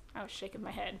 Anyways, I was shaking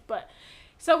my head, but...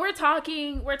 So we're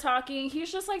talking.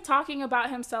 He's just, like, talking about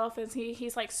himself, as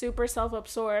he's, like, super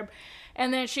self-absorbed.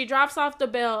 And then she drops off the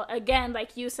bill. Again,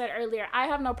 like you said earlier, I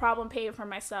have no problem paying for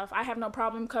myself. I have no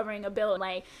problem covering a bill.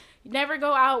 Like, you never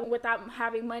go out without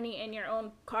having money in your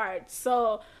own card.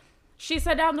 So she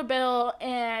set down the bill,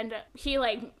 and he,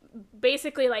 like,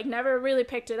 basically, like, never really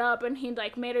picked it up, and he,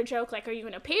 like, made a joke, like, "Are you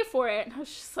gonna pay for it?" And I was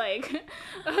just like,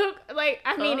 like,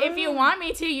 I mean, if you want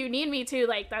me to, you need me to,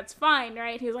 like, that's fine,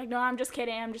 right? He was like, "No, I'm just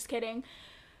kidding.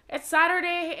 It's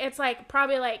Saturday. It's, like,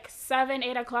 probably, like, 7,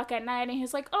 8 o'clock at night. And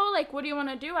he's like, "Oh, like, what do you want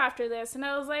to do after this?" And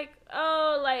I was like,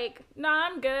 "Oh, like, nah,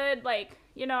 I'm good. Like,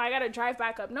 you know, I got to drive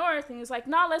back up north." And he's like,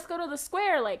 "Nah, let's go to the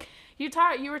square. Like, you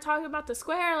were talking about the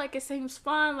square. Like, it seems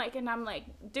fun." Like, and I'm like,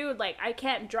 "Dude, like, I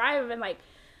can't drive, and, like,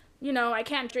 you know, I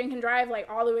can't drink and drive, like,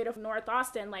 all the way to North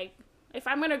Austin. Like, if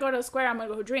I'm going to go to the square, I'm going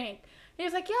to go drink." And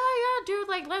he's like, yeah, dude,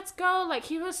 like, let's go." Like,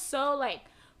 he was so, like,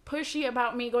 pushy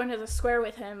about me going to the square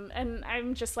with him. And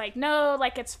I'm just like, "No,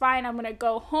 like, it's fine. I'm going to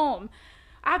go home."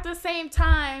 At the same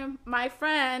time, my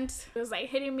friend was, like,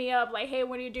 hitting me up, like, "Hey,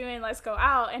 what are you doing? Let's go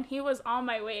out." And he was on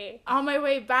my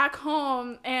way back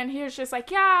home. And he was just like,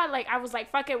 "Yeah." Like, I was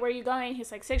like, "Fuck it, where are you going?"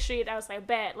 He's like, 6th Street. I was like,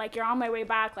 "Bet. Like, you're on my way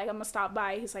back. Like, I'm gonna stop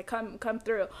by." He's like, come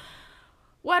through."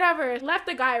 Whatever, left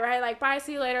the guy, right? Like, bye,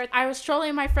 see you later. I was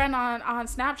trolling my friend on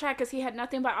Snapchat because he had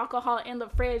nothing but alcohol in the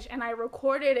fridge, and I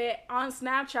recorded it on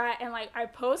Snapchat, and like I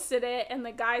posted it, and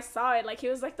the guy saw it. Like, he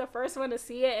was like the first one to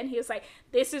see it, and he was like,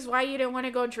 "This is why you didn't want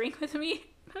to go drink with me."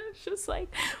 I was just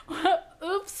like,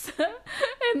 oops.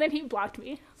 And then he blocked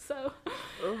me. So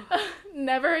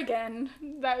never again.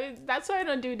 That's why I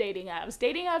don't do dating apps.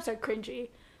 Dating apps are cringy.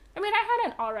 I mean, I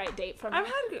had an alright date from I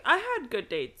had good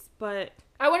dates, but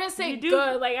I wouldn't say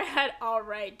good. Like, I had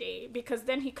alright date, because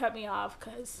then he cut me off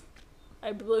because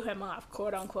I blew him off,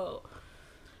 quote unquote.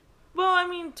 Well, I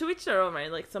mean, to each their own, right?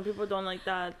 Like, some people don't like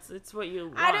that. It's what you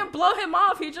want. I didn't blow him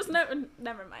off. He just never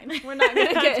mind. We're not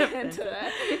gonna get into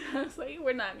that. I was like,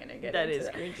 we're not gonna get into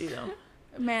that. That is cringy though.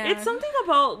 Man, it's something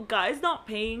about guys not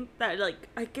paying that, like,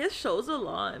 I guess shows a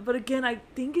lot. But again, I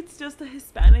think it's just a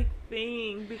Hispanic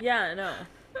thing. Yeah, no.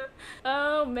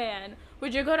 Oh man,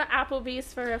 would you go to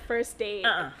Applebee's for a first date?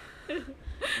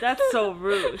 That's so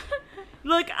rude.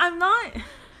 Like, I'm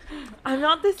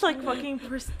not this like fucking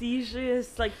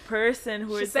prestigious like person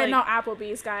who is said like, no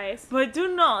Applebee's, guys. But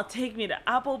do not take me to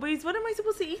Applebee's. What am I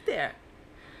supposed to eat there?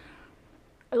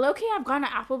 Low-key, I've gone to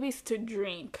Applebee's to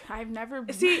drink. I've never...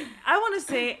 See, I want to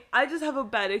say, I just have a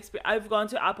bad experience. I've gone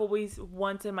to Applebee's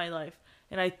once in my life,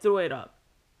 and I threw it up.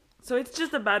 So it's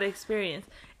just a bad experience.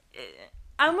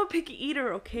 I'm a picky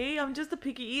eater, okay? I'm just a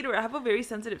picky eater. I have a very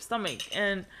sensitive stomach,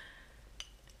 and...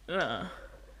 not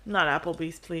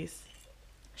Applebee's, please.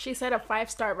 She said a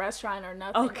 5-star restaurant or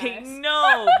nothing. Okay, guys.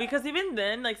 No, because even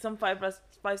then, like, some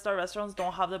 5-star restaurants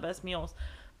don't have the best meals.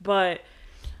 But...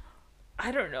 I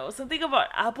don't know. Something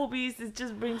about Applebee's, it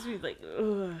just brings me like,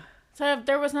 ugh. So if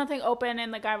there was nothing open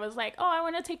and the guy was like, "Oh, I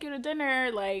want to take you to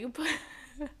dinner," like, but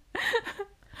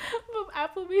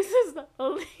Applebee's is the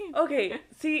only. Okay,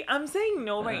 see, I'm saying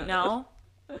no right now.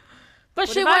 But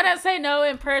she wouldn't say no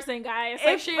in person, guys.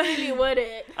 Like, she really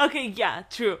wouldn't. Okay, yeah,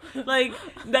 true. Like,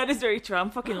 that is very true.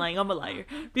 I'm fucking lying. I'm a liar.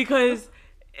 Because,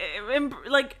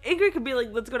 like, Ingrid could be like,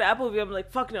 "Let's go to Applebee's." I'm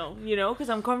like, fuck no, you know, because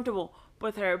I'm comfortable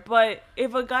with her. But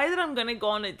if a guy that I'm gonna go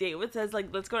on a date with says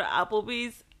like, "Let's go to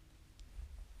Applebee's,"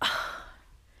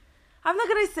 I'm not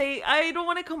gonna say, I don't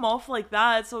want to come off like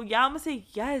that, so yeah, I'm gonna say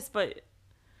yes, but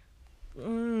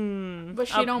but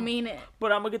she don't mean it.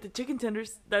 But I'm gonna get the chicken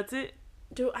tenders. That's it.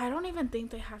 Dude, I don't even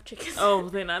think they have chicken. Oh,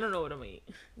 then I don't know what I'm gonna eat.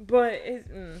 But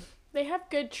they have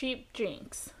good cheap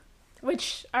drinks,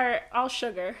 which are all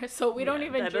sugar, so we don't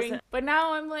even drink. But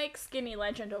now I'm like skinny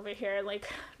legend over here,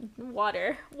 like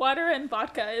water and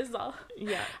vodka is all.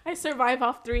 Yeah. I survive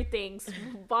off 3 things: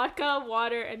 vodka,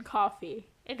 water, and coffee,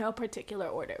 in no particular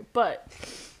order. But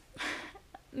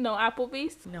no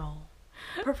Applebee's. No,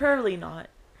 preferably not.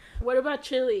 What about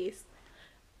Chili's?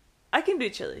 I can do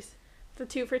Chili's. The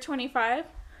 2 for $25.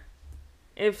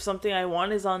 If something I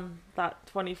want is on that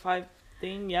 25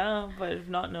 thing, yeah. But if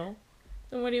not, no.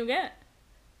 Then what do you get?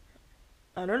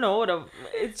 I don't know.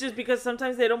 It's just because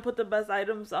sometimes they don't put the best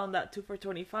items on that 2 for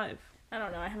 $25. I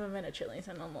don't know. I haven't been to Chili's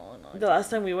in a long time. The last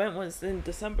time we went was in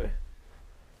December.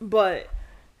 But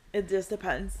it just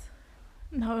depends.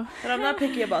 No. But I'm not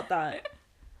picky about that.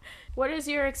 What is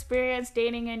your experience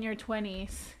dating in your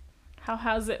 20s?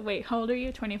 How's it? Wait, how old are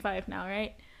you? 25 now,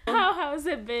 right? How's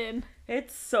it been?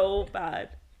 It's so bad.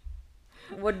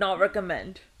 Would not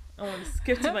recommend. I want to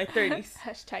skip to my 30s.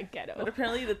 Hashtag ghetto. But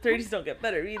apparently the 30s don't get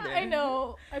better either. I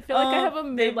know. I feel like I have a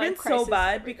midlife they've been crisis so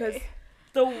bad because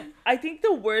I think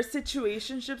the worst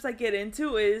situationships I get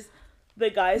into is the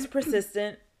guy's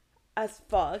persistent as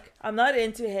fuck. I'm not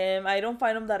into him. I don't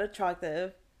find him that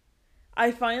attractive.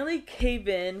 I finally cave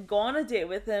in, go on a date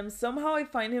with him. Somehow I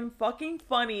find him fucking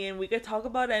funny and we could talk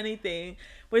about anything,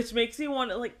 which makes me want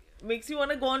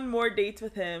to go on more dates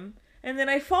with him. And then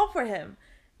I fall for him.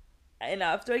 And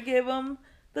after I give him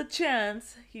the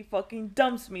chance, he fucking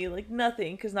dumps me like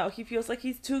nothing. Because now he feels like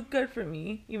he's too good for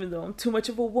me. Even though I'm too much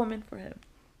of a woman for him.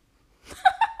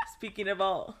 Speaking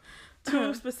about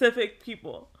 2 specific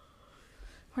people.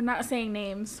 We're not saying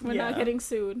names. We're not getting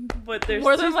sued. But there's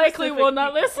more than likely we'll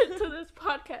not listen to this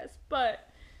podcast. But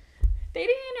dating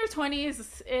in your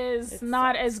 20s is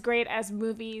not as great as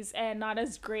movies. And not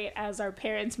as great as our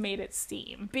parents made it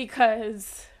seem.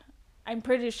 Because... I'm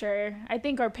pretty sure, I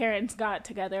think our parents got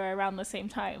together around the same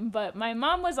time, but my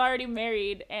mom was already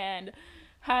married and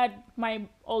had my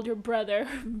older brother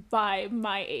by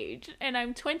my age, and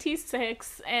I'm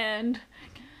 26, and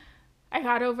I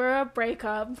got over a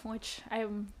breakup, which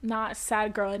I'm not a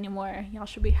sad girl anymore. Y'all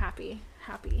should be happy.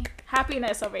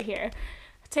 Happiness over here.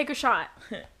 Take a shot.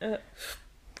 That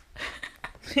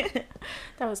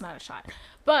was not a shot.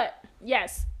 But,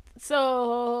 yes.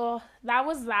 So that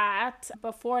was that.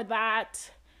 Before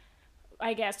that,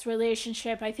 I guess,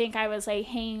 relationship, I think I was like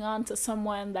hanging on to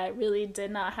someone that really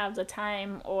did not have the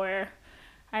time, or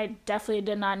I definitely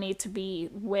did not need to be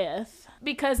with,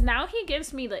 because now he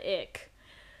gives me the ick.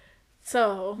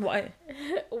 So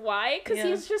why? Because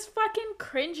he's just fucking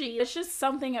cringy. It's just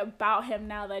something about him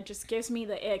now that just gives me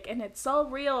the ick, and it's so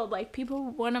real. Like,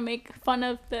 people want to make fun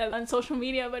of them on social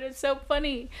media, but it's so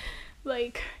funny.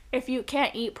 Like, if you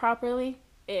can't eat properly,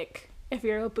 ick. If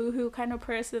you're a boohoo kind of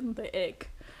person, the ick.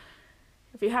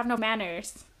 If you have no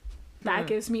manners, that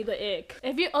gives me the ick.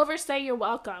 If you overstay your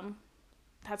welcome,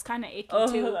 that's kind of icky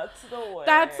too. That's the worst.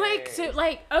 That's like, so,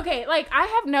 like, okay, like, I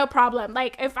have no problem.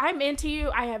 Like, if I'm into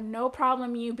you, I have no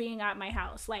problem you being at my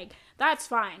house. Like, that's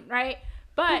fine, right?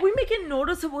 But we make it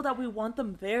noticeable that we want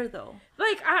them there, though.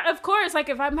 Like, of course, like,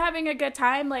 if I'm having a good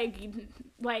time, like,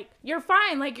 you're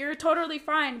fine. Like, you're totally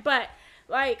fine. But,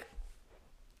 like,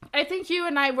 I think you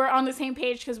and I were on the same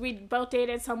page because we both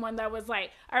dated someone that was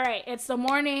like, all right, it's the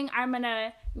morning. I'm going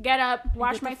to get up,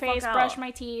 wash my face, brush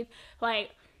my teeth.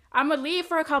 Like, I'm going to leave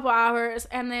for a couple hours,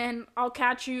 and then I'll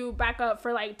catch you back up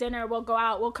for, like, dinner. We'll go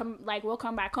out. We'll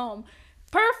come back home.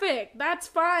 Perfect. That's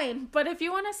fine. But if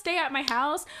you want to stay at my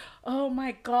house, oh,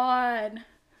 my God.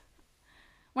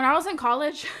 When I was in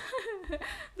college,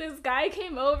 this guy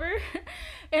came over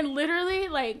and literally,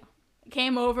 like,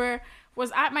 came over,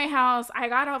 was at my house. I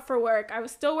got up for work. I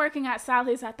was still working at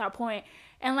Sally's at that point.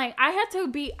 And, like, I had to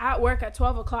be at work at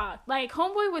 12 o'clock. Like,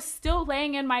 homeboy was still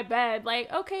laying in my bed.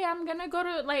 Like, okay, I'm going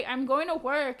to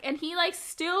work. And he, like,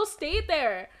 still stayed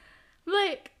there.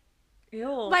 Like,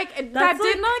 ew. Like, that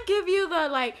did not give you the,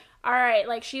 like, all right,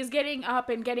 like, she's getting up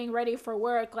and getting ready for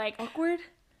work. Like, awkward?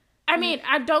 I mean,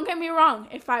 don't get me wrong.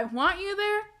 If I want you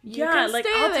there, you can like,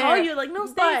 stay I'll there. tell you, like, no,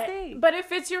 stay. But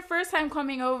if it's your first time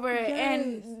coming over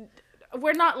and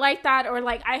we're not like that, or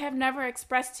like I have never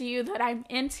expressed to you that I'm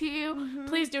into you,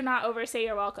 please do not overstay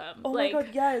your welcome. Oh, like, my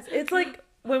God, yes. It's like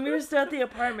when we were still at the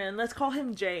apartment, let's call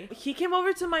him Jay. He came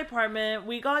over to my apartment.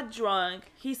 We got drunk.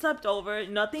 He slept over.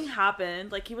 Nothing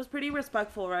happened. Like, he was pretty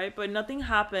respectful, right? But nothing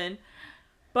happened.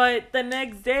 But the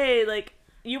next day, like,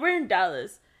 you were in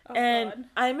Dallas. God.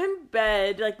 I'm in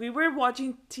bed. Like, we were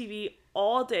watching TV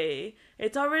all day.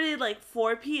 It's already like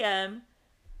 4 p.m.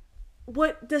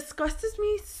 What disgusts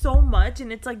me so much,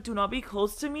 and it's like, do not be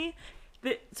close to me.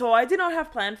 So I did not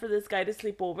have planned for this guy to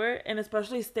sleep over, and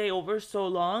especially stay over so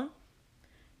long.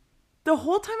 The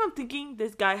whole time I'm thinking,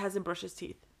 this guy hasn't brushed his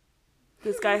teeth.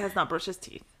 This guy has not brushed his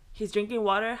teeth. He's drinking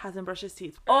water, hasn't brushed his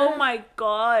teeth. Oh my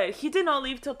God. He did not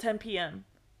leave till 10 p.m.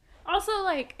 Also,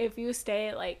 like, if you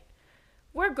stay, like,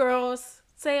 we're girls,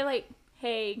 say, like,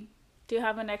 hey, do you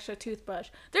have an extra toothbrush?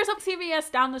 There's a CVS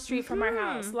down the street from our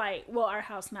house. Like, well, our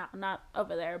house now, not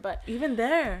over there, but even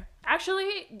there.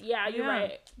 Actually, yeah, you're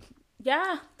right.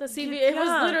 Yeah, the CVS, it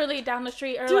was literally down the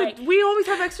street. Or dude, like, we always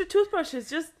have extra toothbrushes.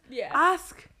 Just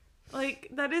ask. Like,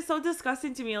 that is so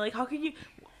disgusting to me. Like, how can you...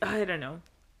 I don't know.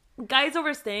 Guys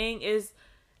overstaying it's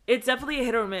definitely a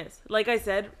hit or miss. Like I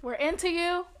said, we're into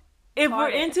you. If we're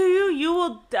into you, you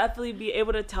will definitely be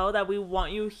able to tell that we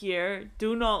want you here.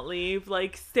 Do not leave.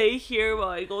 Like, stay here while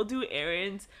I go do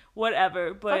errands,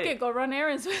 whatever. But okay, go run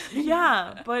errands with me.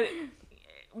 Yeah, but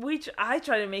I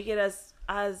try to make it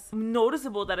as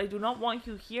noticeable that I do not want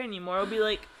you here anymore. I'll be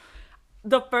like,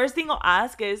 the first thing I'll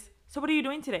ask is, so what are you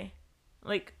doing today?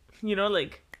 Like, you know,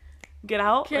 like, get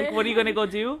out. Okay. Like, what are you gonna go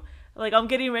do? Like, I'm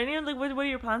getting ready. I'm like, what are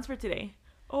your plans for today?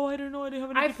 Oh, I don't know. I didn't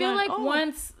have any I feel like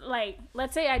once, like,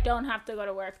 let's say I don't have to go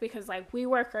to work because, like, we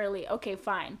work early. Okay,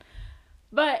 fine.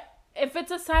 But if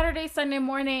it's a Saturday, Sunday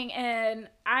morning and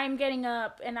I'm getting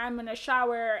up and I'm going to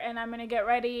shower and I'm going to get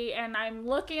ready and I'm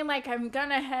looking like I'm going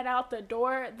to head out the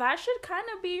door, that should kind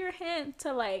of be your hint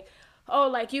to, like, oh,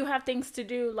 like, you have things to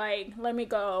do. Like, let me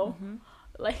go. Mm-hmm.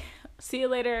 Like, see you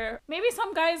later. Maybe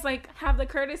some guys, like, have the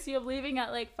courtesy of leaving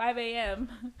at, like, 5 a.m.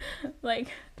 Like,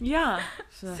 yeah.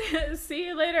 See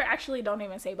you later. Actually, don't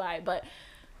even say bye, but,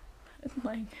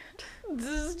 like, this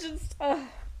is just,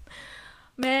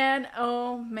 man,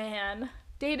 oh, man.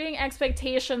 Dating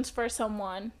expectations for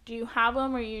someone. Do you have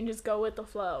them, or you just go with the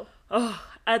flow? Oh,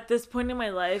 at this point in my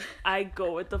life, I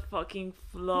go with the fucking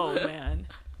flow, man.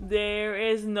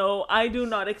 I do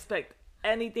not expect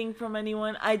anything from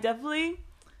anyone.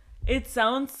 It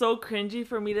sounds so cringy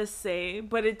for me to say,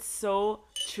 but it's so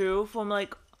true. From,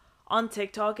 like, on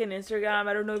TikTok and Instagram,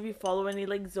 I don't know if you follow any,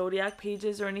 like, zodiac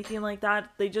pages or anything like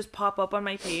that. They just pop up on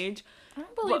my page. I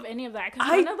don't believe any of that, because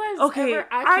none of that is ever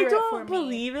accurate I don't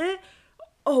believe it.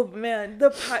 Oh man,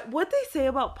 what they say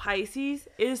about Pisces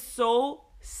is so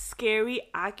scary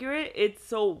accurate. It's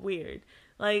so weird.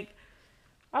 Like,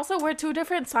 Also, we're two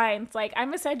different signs. Like,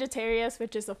 I'm a Sagittarius,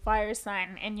 which is a fire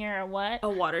sign, and you're a what? A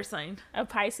water sign. A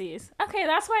Pisces. Okay,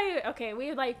 that's why, okay,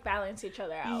 we, like, balance each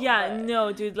other out. Yeah,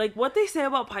 no, dude. Like, what they say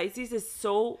about Pisces is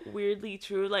so weirdly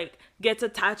true. Like, gets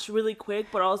attached really quick,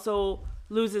 but also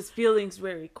loses feelings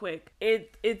very quick.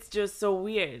 It's just so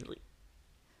weird.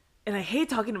 And I hate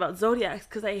talking about zodiacs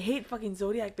because I hate fucking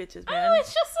zodiac bitches, man. Oh,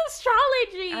 it's just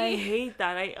astrology. I hate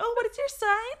that. What is your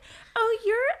sign? Oh,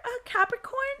 you're a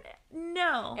Capricorn?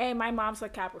 No. Hey, my mom's a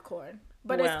Capricorn.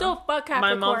 But it's still fuck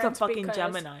Capricorn. My mom's a fucking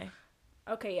Gemini.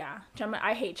 Okay, yeah.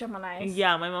 I hate Geminis.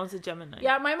 Yeah, my mom's a Gemini.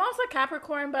 Yeah, my mom's a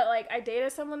Capricorn, but, like, I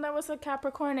dated someone that was a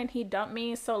Capricorn and he dumped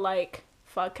me, so, like,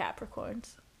 fuck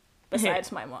Capricorns.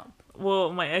 Besides my mom.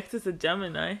 Well, my ex is a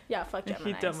Gemini. Yeah, fuck Geminis.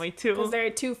 He dumped me too. Because there are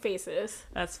two faces.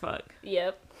 That's fuck.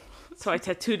 Yep. So I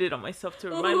tattooed it on myself to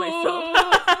remind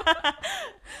myself.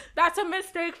 That's a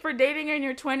mistake for dating in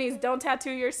your 20s. Don't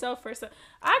tattoo yourself for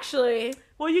Actually,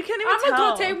 well, you can't even I'm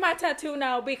gonna go take my tattoo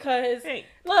now because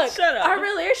look, our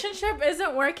relationship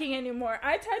isn't working anymore.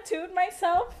 I tattooed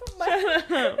myself,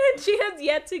 and she has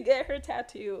yet to get her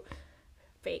tattoo.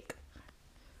 Fake.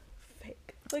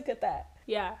 Look at that.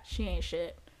 Yeah, she ain't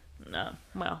shit. No,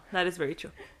 well, that is very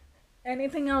true.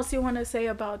 Anything else you want to say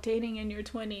about dating in your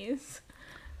 20s?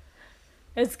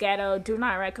 It's ghetto. Do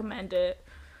not recommend it.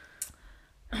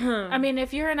 I mean,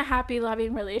 if you're in a happy,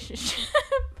 loving relationship,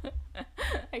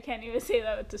 I can't even say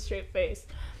that with a straight face.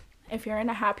 If you're in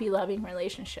a happy, loving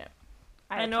relationship,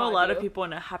 I know a lot of people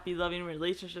in a happy, loving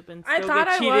relationship and still I thought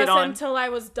get cheated I was on. Until I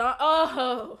was done.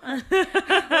 Oh.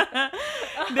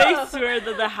 They swear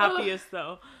they're the happiest,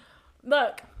 though.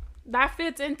 Look, that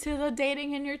fits into the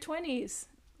dating in your 20s.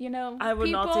 You know, I would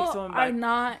not take someone back. Are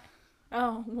not.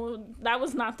 Oh, well, that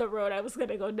was not the road I was going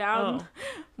to go down. Oh.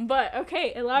 But,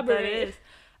 okay, elaborate. That is.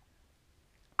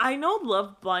 I know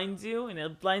love blinds you, and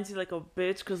it blinds you like a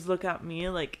bitch, because look at me.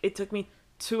 Like, it took me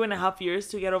 2.5 years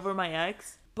to get over my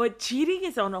ex. But cheating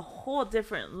is on a whole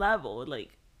different level.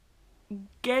 Like,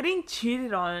 getting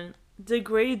cheated on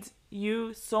degrades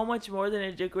you so much more than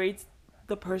it degrades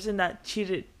the person that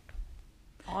cheated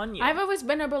on you. I've always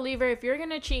been a believer, if you're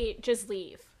going to cheat, just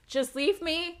leave. Just leave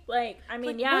me. Like, I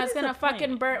mean, yeah, it's gonna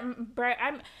fucking burn.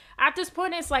 I'm at this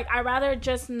point. It's like I'd rather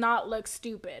just not look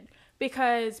stupid,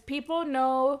 because people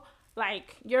know,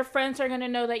 like, your friends are gonna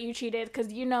know that you cheated,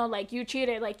 because you know, like, you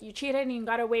cheated and you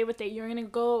got away with it. You're gonna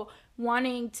go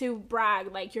wanting to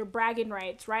brag, like, your bragging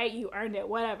rights, right? You earned it,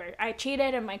 whatever. I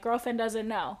cheated and my girlfriend doesn't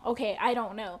know. Okay, I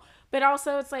don't know. But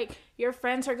also, it's like, your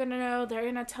friends are gonna know, they're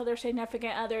gonna tell their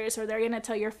significant others, or they're gonna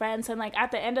tell your friends, and, like,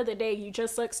 at the end of the day, you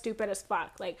just look stupid as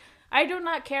fuck. Like, I do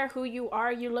not care who you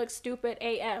are, you look stupid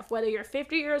AF. Whether you're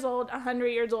 50 years old, 100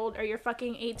 years old, or you're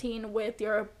fucking 18 with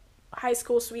your high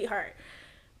school sweetheart.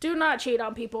 Do not cheat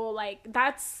on people. Like,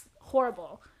 that's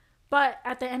horrible. But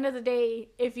at the end of the day,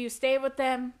 if you stay with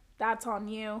them, that's on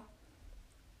you.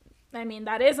 I mean,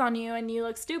 that is on you, and you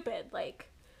look stupid. Like,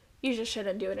 you just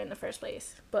shouldn't do it in the first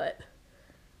place. But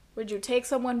would you take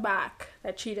someone back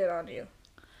that cheated on you?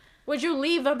 Would you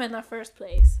leave them in the first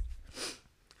place?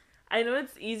 I know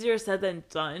it's easier said than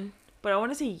done, but I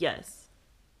want to say yes.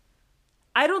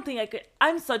 I don't think I could.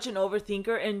 I'm such an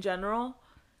overthinker in general.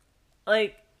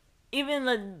 Like, even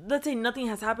let's say nothing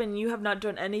has happened, you have not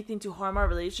done anything to harm our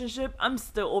relationship, I'm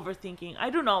still overthinking. I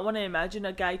do not want to imagine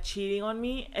a guy cheating on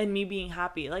me and me being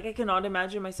happy. Like, I cannot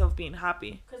imagine myself being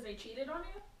happy. Because they cheated on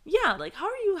you? Yeah, like, how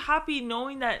are you happy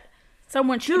knowing that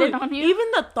someone cheated on you? Even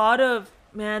the thought of,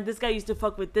 man, this guy used to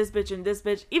fuck with this bitch and this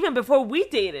bitch, even before we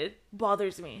dated,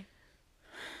 bothers me.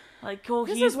 Like, oh,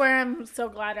 this is where I'm so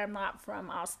glad I'm not from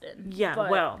Austin. Yeah,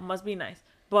 well, must be nice.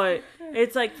 But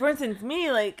it's like, for instance,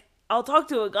 me, like, I'll talk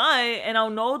to a guy and I'll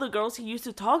know the girls he used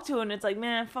to talk to, and it's like,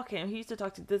 man, fuck him. He used to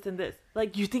talk to this and this.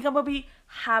 Like, you think I'm gonna be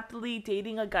happily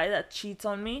dating a guy that cheats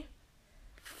on me?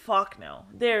 Fuck no.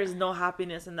 There's no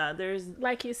happiness in that. There's,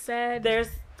 like you said,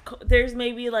 there's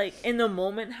maybe, like, in the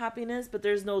moment happiness, but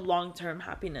there's no long-term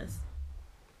happiness.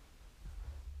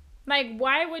 Like,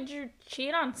 why would you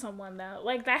cheat on someone, though?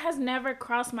 Like, that has never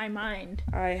crossed my mind.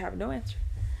 I have no answer.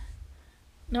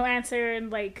 No answer,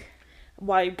 like,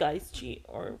 why guys cheat,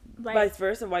 or like, vice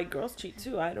versa, why girls cheat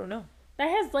too. I don't know. That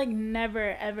has, like,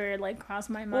 never, ever, like, crossed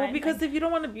my mind. Well, because like, if you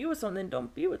don't want to be with someone, then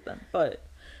don't be with them. But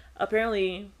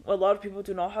apparently, a lot of people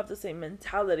do not have the same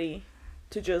mentality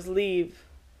to just leave.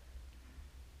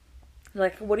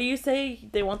 Like, what do you say?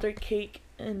 They want their cake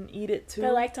and eat it too?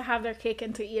 They like to have their cake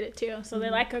and to eat it too. So they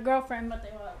like a girlfriend, but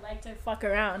they like to fuck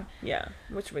around. Yeah,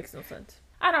 which makes no sense.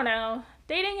 I don't know.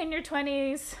 Dating in your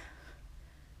 20s,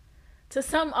 to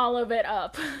sum all of it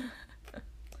up.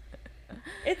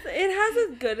 It has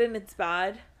its good and its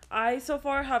bad. I so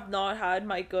far have not had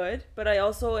my good, but I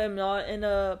also am not in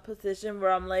a position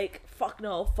where I'm like, fuck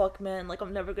no, fuck man, like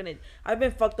I'm never gonna. I've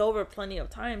been fucked over plenty of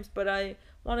times, but I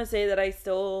want to say that I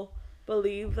still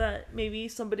believe that maybe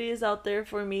somebody is out there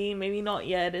for me. Maybe not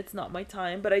yet, it's not my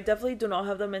time, but I definitely do not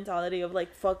have the mentality of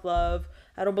like, fuck love,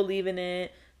 I don't believe in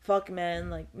it, fuck man,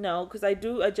 like no, because I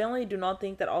generally do not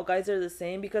think that all guys are the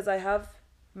same, because I have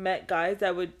met guys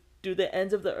that would do the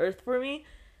ends of the earth for me.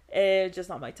 It's just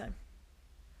not my time.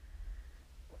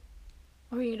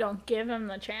 Or you don't give him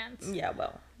the chance. Yeah,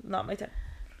 well, not my time.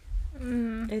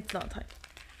 It's not time.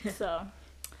 So,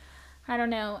 I don't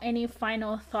know. Any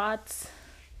final thoughts?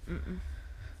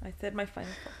 I said my final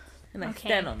thoughts. And I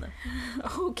stand on them.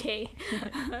 Okay.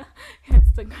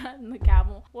 It's the gun and the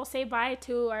gavel. We'll say bye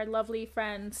to our lovely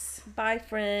friends. Bye,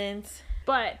 friends.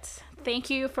 But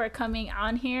thank you for coming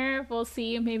on here. We'll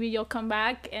see. Maybe you'll come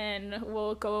back and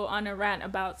we'll go on a rant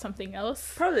about something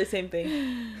else. Probably the same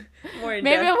thing. More in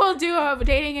Maybe depth. we'll do a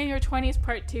dating in your 20s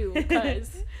part 2,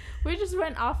 because we just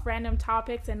went off random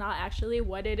topics and not actually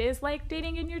what it is like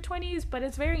dating in your 20s, but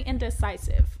it's very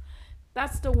indecisive.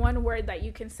 That's the one word that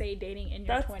you can say dating in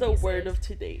your 20s. That's the word of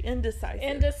today. Indecisive.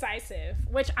 Indecisive,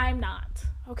 which I'm not.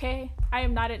 Okay? I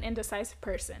am not an indecisive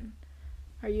person.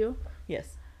 Are you?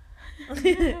 Yes.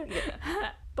 Yeah.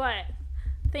 But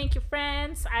thank you,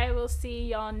 friends. I will see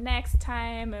y'all next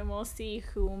time, and we'll see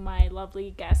who my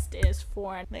lovely guest is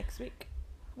for next week.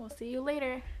 We'll see you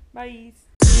later. Bye.